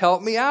trying to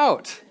help me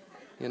out,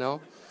 you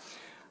know?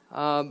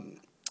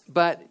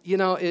 But, you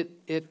know,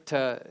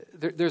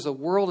 there's a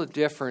world of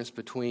difference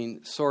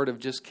between sort of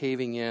just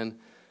caving in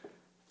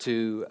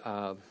to,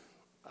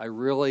 I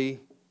really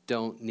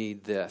don't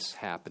need this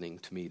happening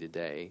to me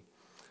today,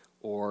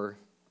 or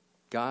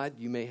God,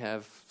 you may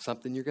have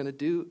something you're going to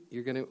do.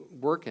 You're going to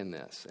work in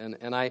this.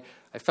 And I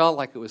felt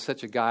like it was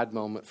such a God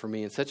moment for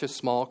me and such a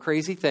small,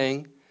 crazy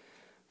thing.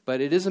 But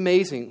it is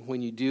amazing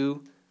when you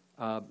do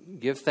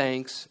give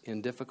thanks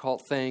in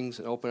difficult things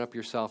and open up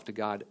yourself to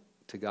God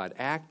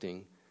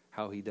acting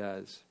how He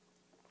does.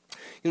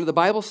 You know, the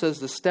Bible says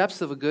the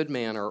steps of a good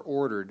man are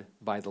ordered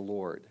by the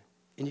Lord.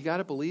 And you got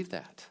to believe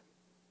that.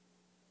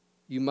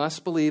 You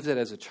must believe that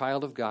as a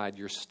child of God,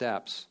 your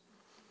steps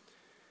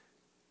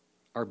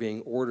are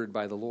being ordered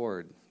by the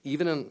Lord.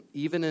 Even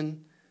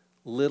in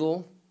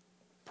little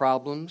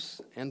problems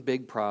and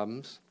big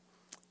problems,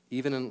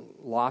 even in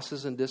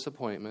losses and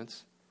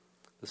disappointments,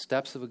 the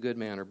steps of a good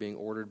man are being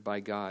ordered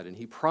by God. And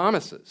He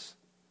promises,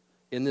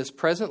 in this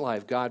present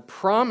life, God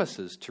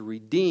promises to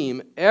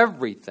redeem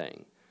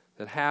everything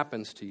that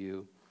happens to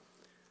you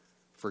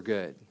for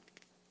good.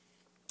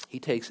 He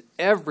takes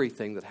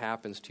everything that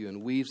happens to you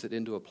and weaves it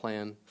into a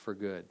plan for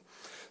good.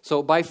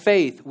 So by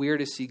faith, we are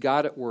to see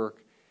God at work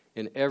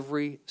in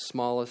every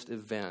smallest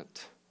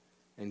event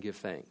and give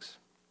thanks.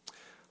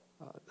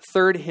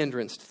 Third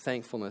hindrance to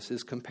thankfulness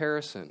is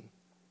comparison.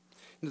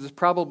 There's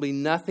probably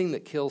nothing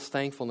that kills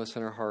thankfulness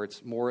in our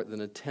hearts more than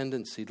a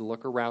tendency to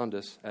look around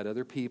us at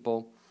other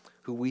people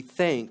who we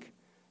think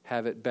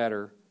have it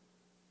better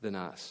than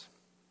us.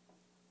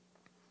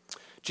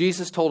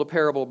 Jesus told a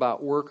parable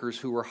about workers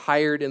who were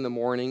hired in the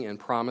morning and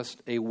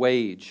promised a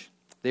wage.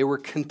 They were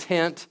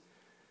content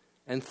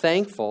and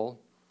thankful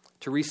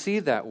to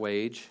receive that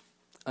wage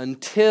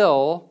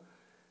until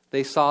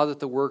they saw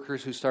that the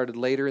workers who started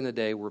later in the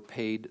day were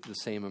paid the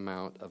same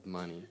amount of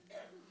money.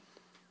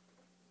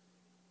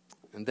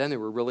 And then they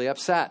were really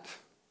upset.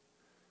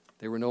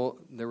 They were no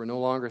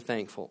longer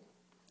thankful.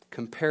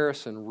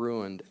 Comparison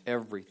ruined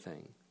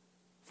everything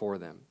for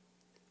them.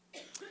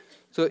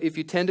 So if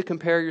you tend to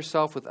compare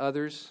yourself with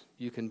others,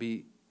 you can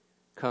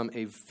become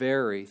a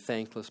very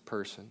thankless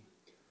person,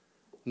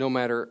 no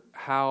matter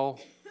how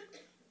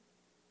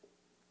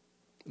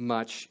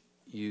much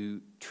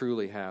you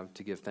truly have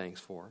to give thanks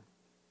for.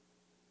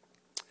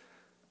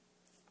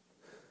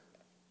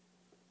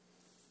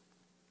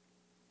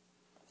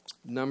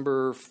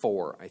 Number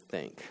 4, I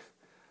think,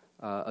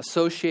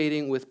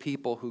 associating with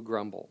people who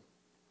grumble.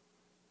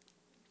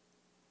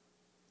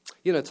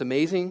 You know, it's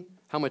amazing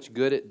how much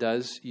good it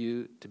does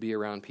you to be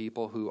around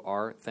people who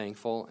are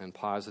thankful and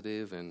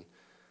positive and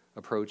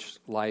approach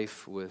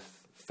life with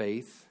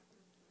faith.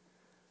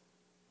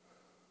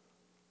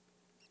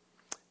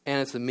 And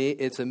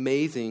it's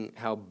amazing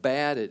how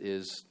bad it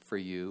is for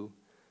you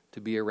to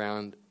be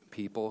around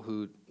people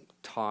who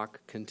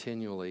talk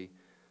continually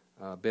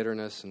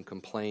bitterness and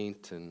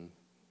complaint and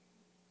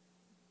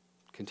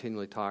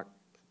continually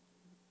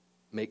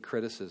make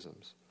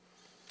criticisms.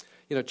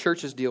 You know,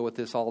 churches deal with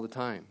this all the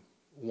time.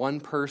 One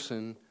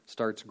person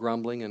starts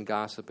grumbling and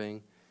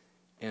gossiping,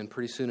 and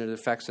pretty soon it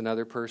affects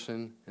another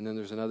person, and then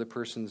there's another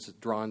person that's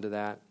drawn to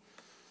that.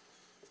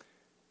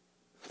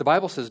 The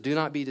Bible says, do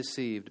not be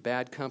deceived.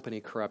 Bad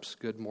company corrupts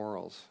good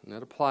morals. And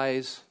that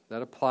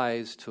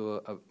applies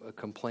to a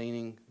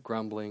complaining,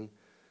 grumbling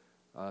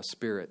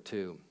spirit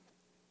too.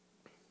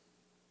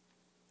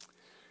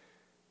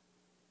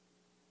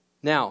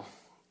 Now,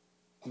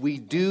 we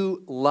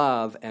do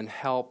love and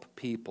help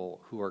people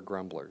who are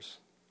grumblers,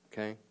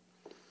 okay?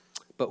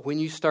 But when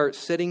you start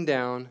sitting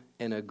down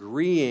and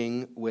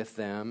agreeing with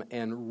them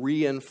and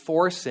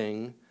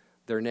reinforcing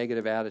their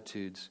negative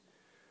attitudes,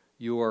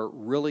 you are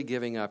really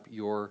giving up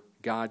your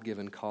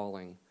God-given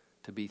calling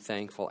to be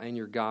thankful and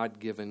your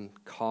God-given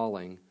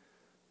calling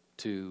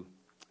to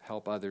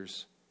help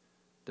others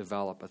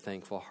develop a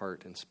thankful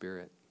heart and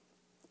spirit.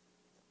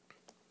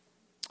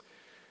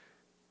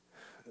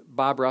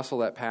 Bob Russell,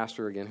 that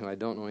pastor again, who I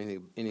don't know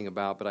anything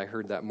about, but I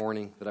heard that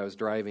morning that I was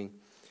driving,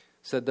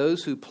 said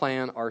those who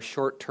plan our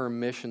short-term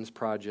missions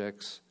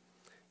projects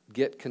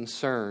get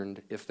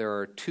concerned if there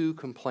are two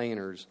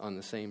complainers on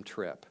the same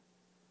trip,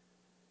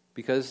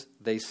 because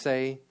they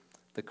say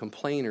the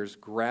complainers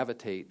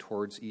gravitate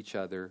towards each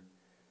other,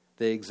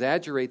 they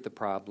exaggerate the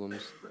problems,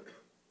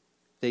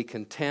 they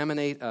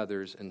contaminate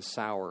others and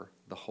sour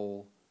the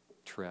whole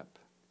trip.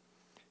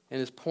 And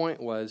his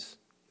point was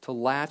to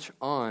latch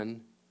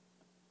on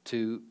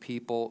to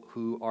people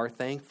who are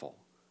thankful,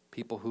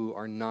 people who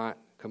are not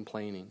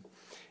complaining.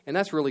 And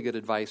that's really good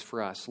advice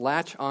for us.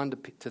 Latch on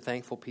to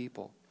thankful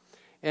people.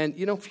 And,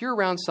 if you're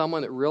around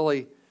someone that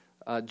really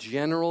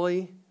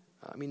generally,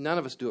 none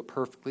of us do it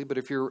perfectly, but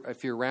if you're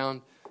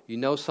around,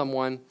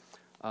 someone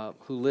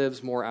who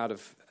lives more out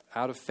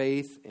of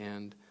faith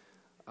and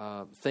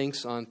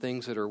thinks on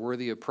things that are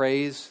worthy of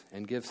praise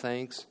and give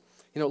thanks,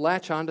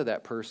 latch on to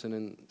that person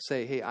and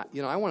say, hey,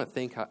 I want to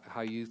think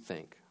how you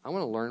think. I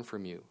want to learn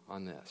from you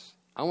on this.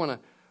 I want to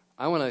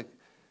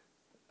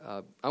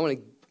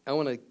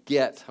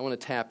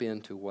tap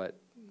into what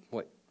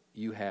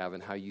you have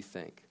and how you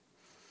think.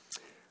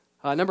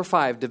 Number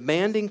 5,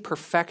 demanding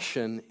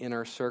perfection in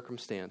our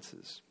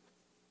circumstances.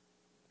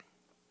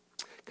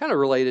 Kind of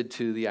related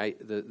to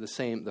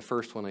the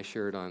first one I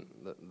shared on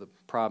the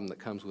problem that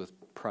comes with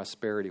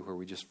prosperity, where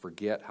we just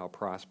forget how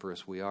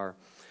prosperous we are.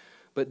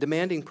 But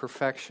demanding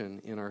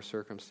perfection in our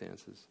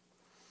circumstances.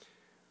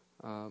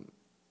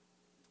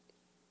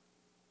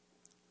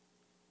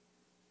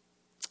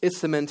 It's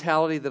the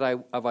mentality that I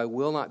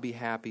will not be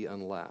happy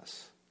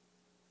unless.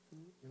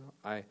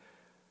 I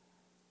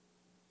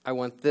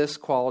want this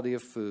quality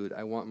of food.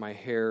 I want my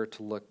hair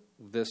to look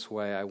this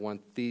way. I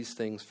want these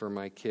things for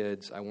my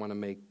kids. I want to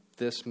make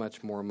this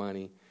much more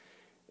money.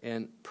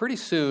 And pretty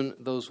soon,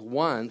 those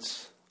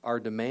wants are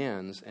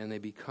demands, and they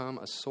become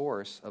a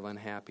source of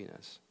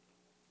unhappiness.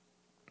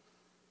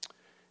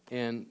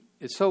 And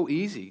it's so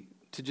easy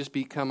to just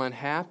become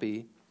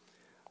unhappy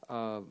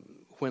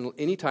when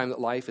any time that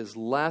life is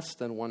less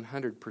than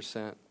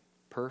 100%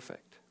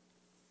 perfect.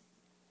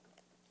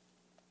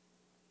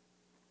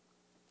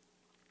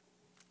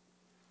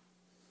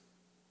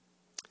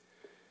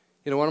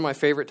 One of my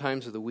favorite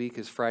times of the week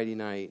is Friday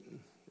night,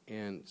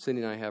 and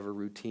Cindy and I have a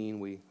routine.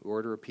 We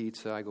order a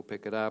pizza, I go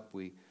pick it up,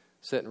 we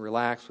sit and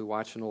relax, we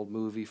watch an old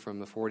movie from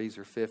the 40s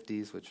or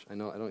 50s, which I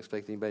don't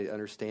expect anybody to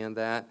understand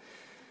that.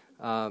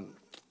 And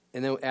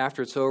then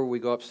after it's over, we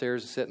go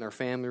upstairs and sit in our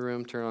family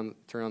room, turn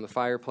on the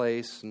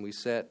fireplace, and we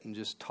sit and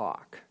just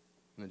talk.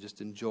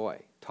 Just enjoy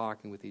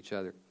talking with each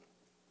other.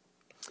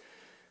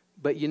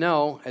 But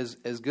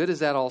as good as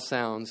that all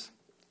sounds,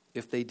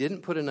 if they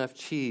didn't put enough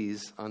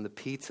cheese on the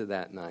pizza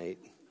that night,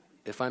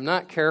 if I'm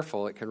not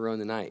careful, it can ruin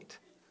the night.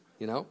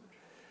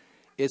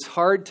 It's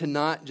hard to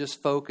not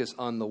just focus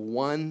on the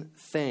one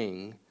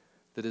thing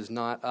that is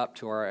not up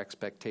to our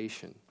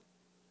expectation.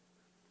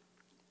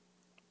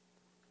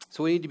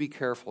 So we need to be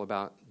careful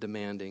about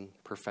demanding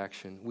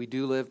perfection. We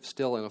do live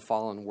still in a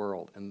fallen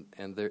world, and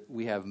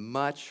we have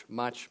much,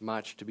 much,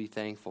 much to be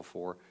thankful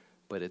for,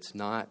 but it's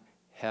not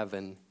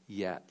heaven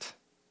yet.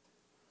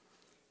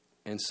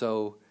 And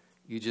so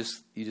you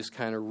just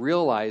kind of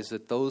realize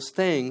that those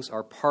things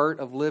are part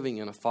of living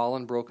in a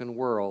fallen, broken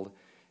world,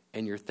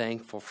 and you're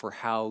thankful for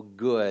how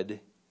good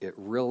it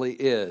really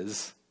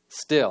is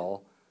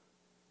still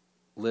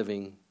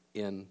living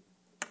in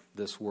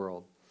this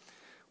world.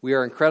 We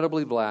are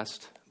incredibly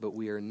blessed, but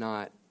we are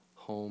not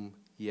home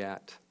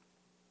yet.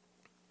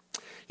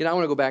 I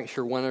want to go back and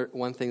share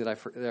one thing that I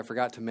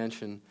forgot to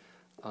mention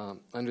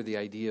under the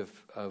idea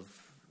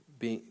of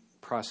being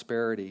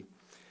prosperity.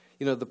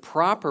 The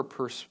proper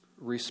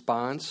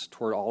response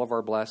toward all of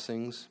our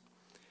blessings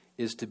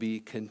is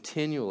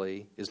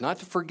not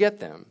to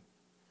forget them,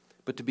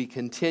 but to be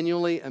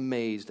continually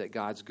amazed at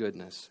God's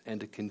goodness and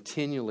to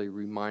continually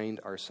remind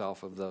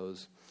ourselves of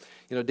those.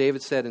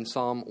 David said in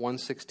Psalm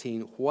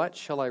 116, "What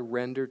shall I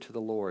render to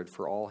the Lord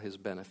for all his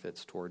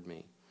benefits toward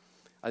me?"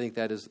 I think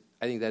that is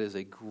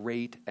a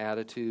great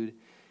attitude.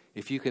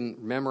 If you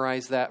can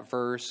memorize that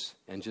verse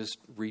and just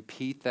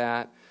repeat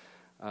that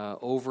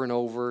over and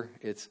over,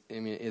 it's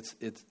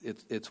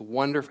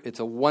wonderful. It's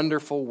a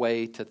wonderful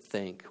way to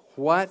think.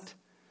 What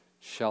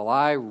shall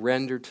I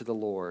render to the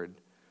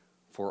Lord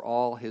for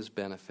all his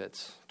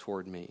benefits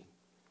toward me?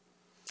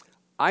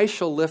 I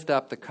shall lift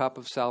up the cup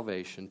of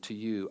salvation. To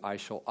you I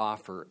shall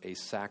offer a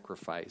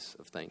sacrifice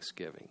of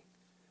thanksgiving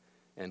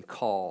and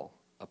call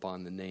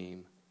upon the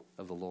name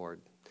of the Lord.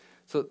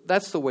 So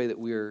that's the way that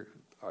we're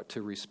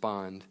to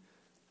respond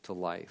to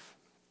life.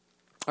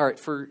 All right,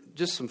 for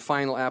just some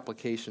final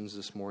applications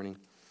this morning.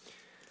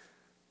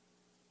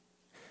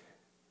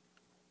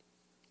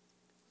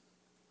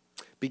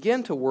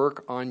 Begin to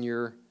work on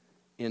your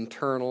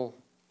internal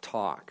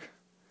talk.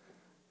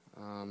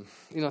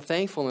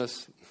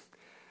 Thankfulness,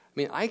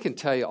 I can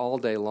tell you all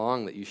day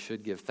long that you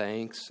should give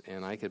thanks,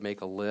 and I could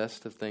make a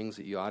list of things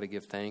that you ought to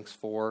give thanks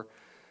for.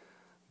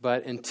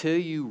 But until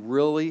you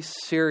really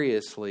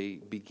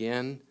seriously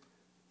begin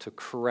to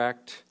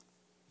correct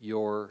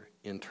your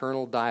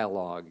internal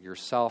dialogue, your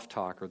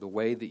self-talk, or the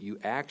way that you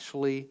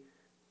actually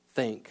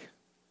think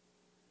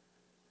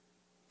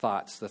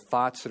thoughts, the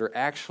thoughts that are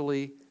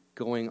actually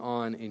going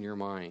on in your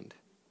mind,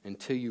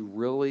 until you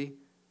really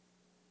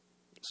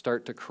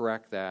start to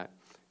correct that,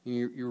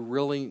 you're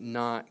really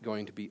not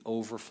going to be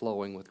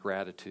overflowing with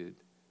gratitude.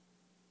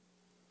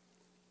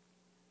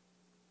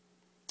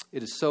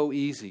 It is so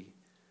easy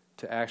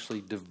to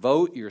actually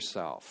devote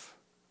yourself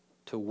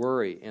to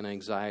worry and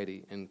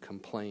anxiety and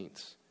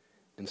complaints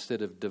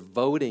instead of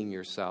devoting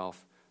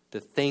yourself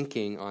to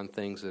thinking on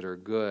things that are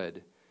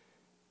good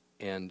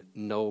and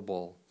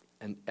noble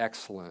and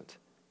excellent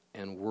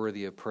and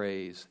worthy of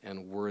praise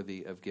and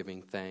worthy of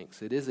giving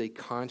thanks. It is a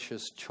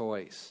conscious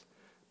choice,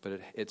 but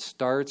it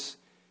starts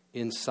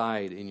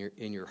inside in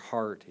your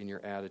heart, in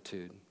your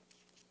attitude.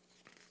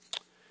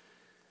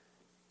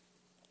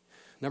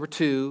 Number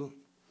 2,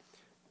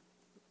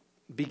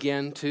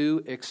 begin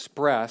to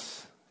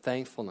express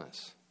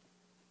thankfulness.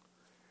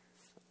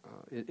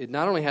 It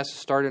not only has to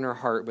start in our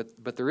heart,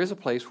 but there is a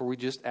place where we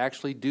just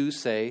actually do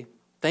say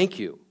thank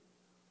you.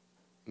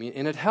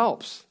 And it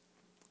helps.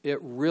 It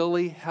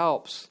really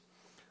helps.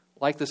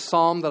 Like the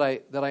psalm that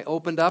I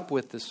opened up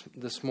with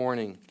this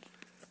morning,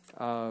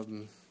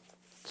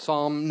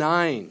 Psalm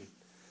 9.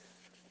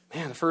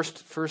 Man, the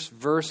first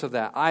verse of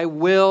that. I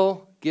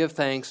will give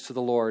thanks to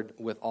the Lord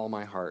with all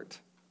my heart.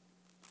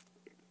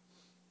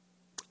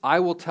 I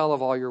will tell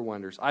of all your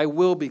wonders. I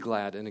will be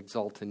glad and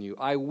exult in you.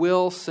 I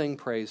will sing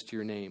praise to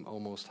your name, O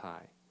Most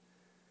High.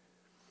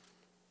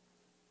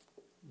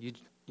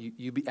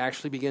 You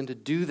actually begin to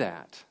do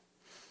that.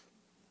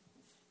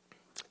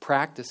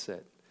 Practice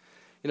it.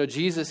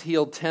 Jesus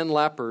healed 10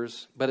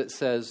 lepers, but it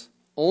says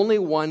only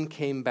one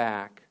came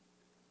back.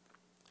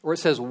 Or it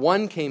says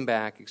one came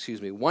back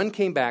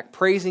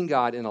praising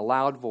God in a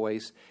loud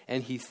voice,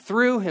 and he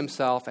threw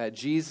himself at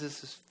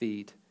Jesus'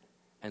 feet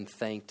and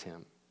thanked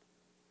him.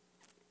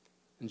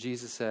 And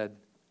Jesus said,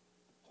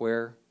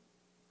 where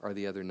are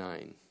the other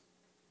 9?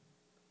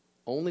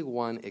 Only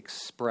one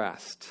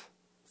expressed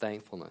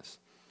thankfulness.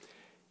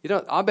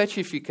 I'll bet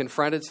you if you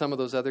confronted some of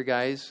those other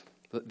guys,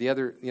 the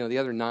other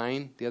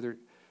 9, the other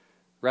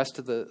rest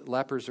of the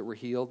lepers that were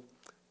healed,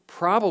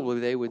 probably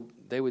they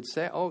would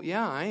say, oh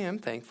yeah, I am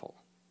thankful.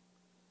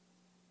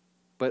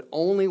 But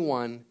only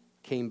one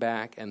came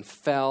back and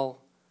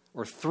fell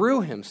or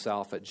threw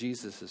himself at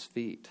Jesus'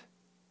 feet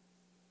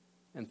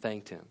and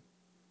thanked him.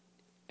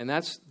 And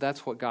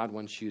that's what God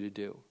wants you to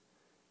do.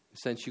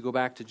 Since you go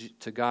back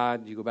to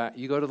God, you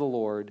go to the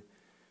Lord,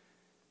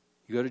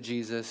 you go to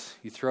Jesus,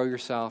 you throw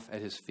yourself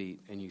at his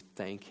feet and you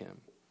thank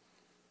him.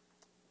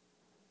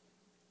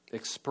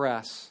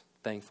 Express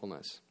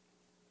thankfulness.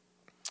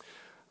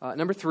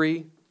 Number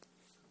 3,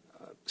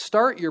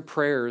 start your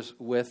prayers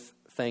with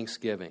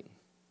thanksgiving.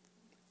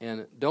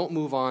 And don't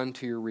move on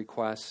to your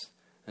requests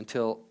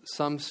until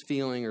some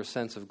feeling or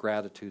sense of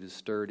gratitude is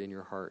stirred in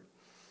your heart.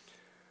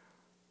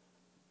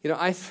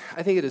 I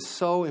think it is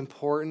so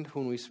important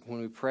when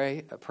we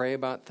pray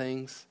about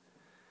things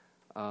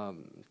to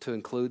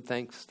include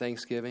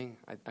thanksgiving.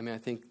 I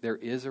think there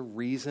is a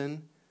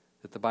reason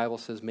that the Bible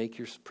says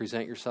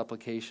present your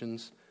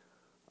supplications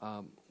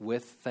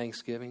with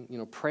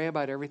thanksgiving. Pray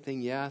about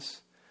everything,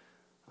 yes.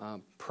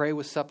 Pray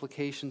with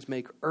supplications.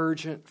 Make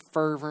urgent,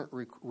 fervent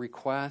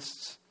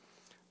requests,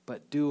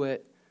 but do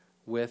it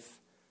with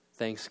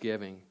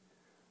thanksgiving.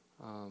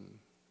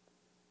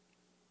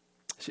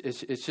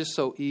 It's just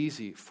so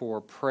easy for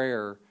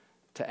prayer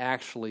to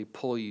actually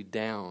pull you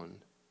down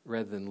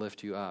rather than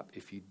lift you up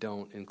if you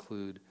don't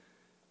include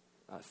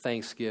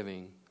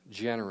thanksgiving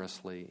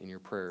generously in your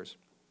prayers.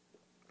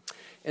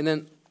 And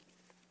then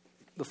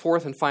the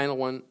 4th and final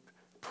one,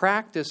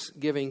 practice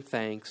giving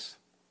thanks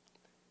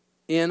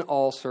in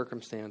all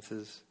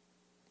circumstances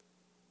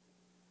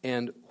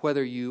and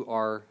whether you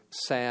are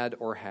sad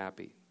or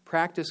happy.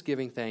 Practice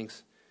giving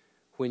thanks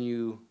when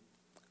you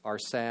are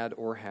sad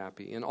or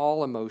happy, in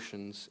all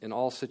emotions, in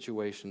all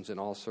situations, in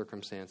all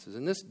circumstances.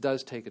 And this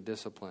does take a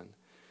discipline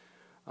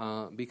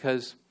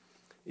because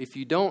if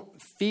you don't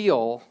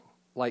feel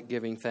like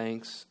giving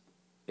thanks,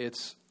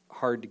 it's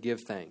hard to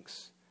give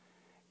thanks.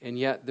 And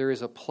yet there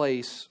is a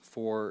place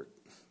for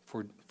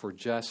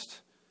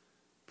just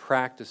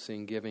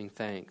practicing giving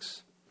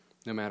thanks,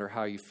 no matter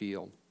how you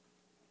feel.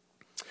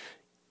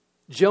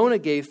 Jonah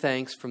gave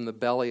thanks from the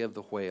belly of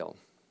the whale.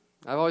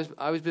 I've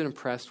always been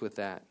impressed with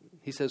that.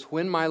 He says,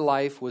 when my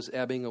life was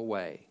ebbing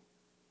away,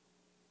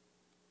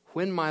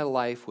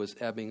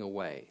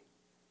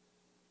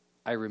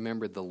 I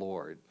remembered the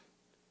Lord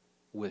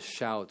with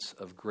shouts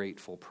of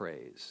grateful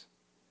praise.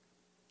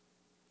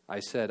 I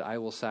said, I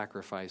will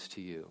sacrifice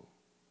to you.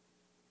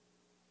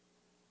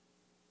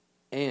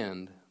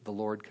 And the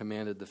Lord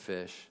commanded the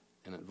fish,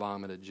 and it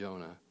vomited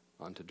Jonah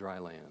onto dry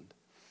land.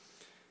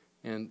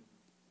 And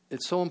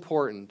it's so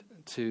important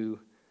to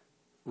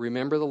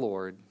remember the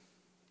Lord,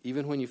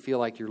 even when you feel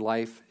like your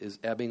life is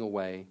ebbing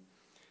away,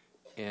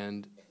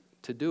 and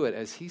to do it,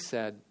 as he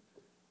said,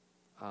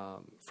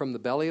 from the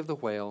belly of the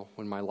whale,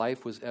 when my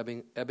life was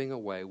ebbing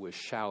away, with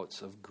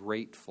shouts of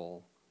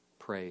grateful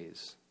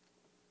praise.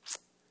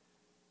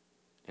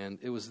 And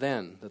it was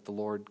then that the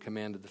Lord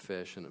commanded the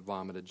fish, and it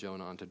vomited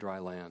Jonah onto dry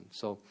land.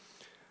 So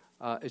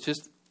it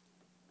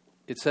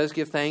says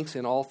give thanks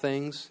in all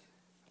things,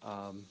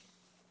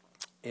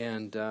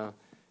 and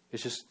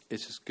it's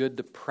just good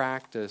to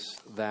practice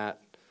that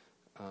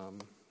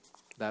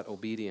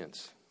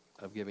obedience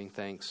of giving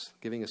thanks,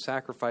 giving a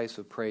sacrifice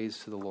of praise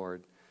to the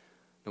Lord,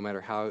 no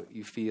matter how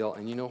you feel.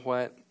 And you know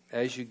what?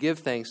 As you give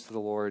thanks to the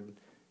Lord,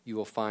 you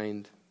will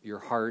find your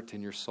heart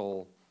and your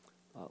soul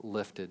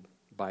lifted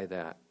by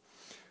that.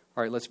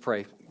 All right, let's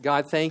pray.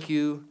 God, thank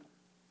you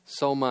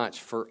so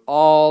much for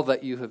all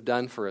that you have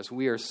done for us.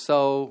 We are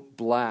so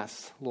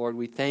blessed. Lord,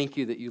 we thank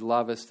you that you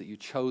love us, that you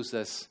chose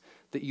us,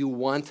 that you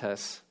want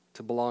us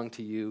to belong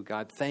to you.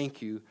 God,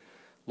 thank you,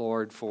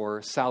 Lord,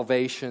 for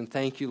salvation.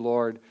 Thank you,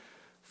 Lord,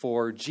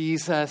 for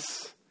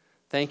Jesus.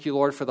 Thank you,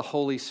 Lord, for the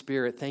Holy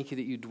Spirit. Thank you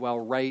that you dwell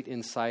right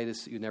inside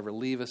us, that you never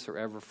leave us or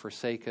ever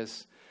forsake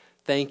us.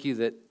 Thank you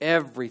that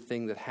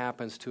everything that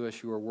happens to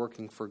us, you are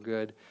working for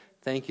good.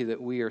 Thank you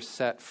that we are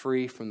set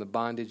free from the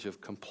bondage of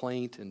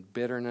complaint and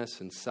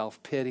bitterness and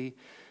self-pity.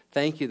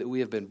 Thank you that we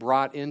have been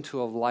brought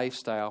into a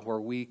lifestyle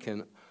where we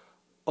can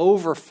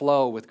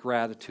overflow with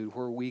gratitude,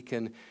 where we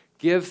can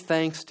give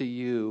thanks to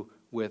you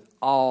with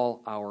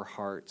all our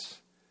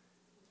hearts.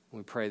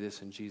 We pray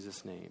this in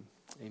Jesus' name.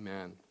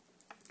 Amen.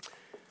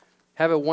 Have a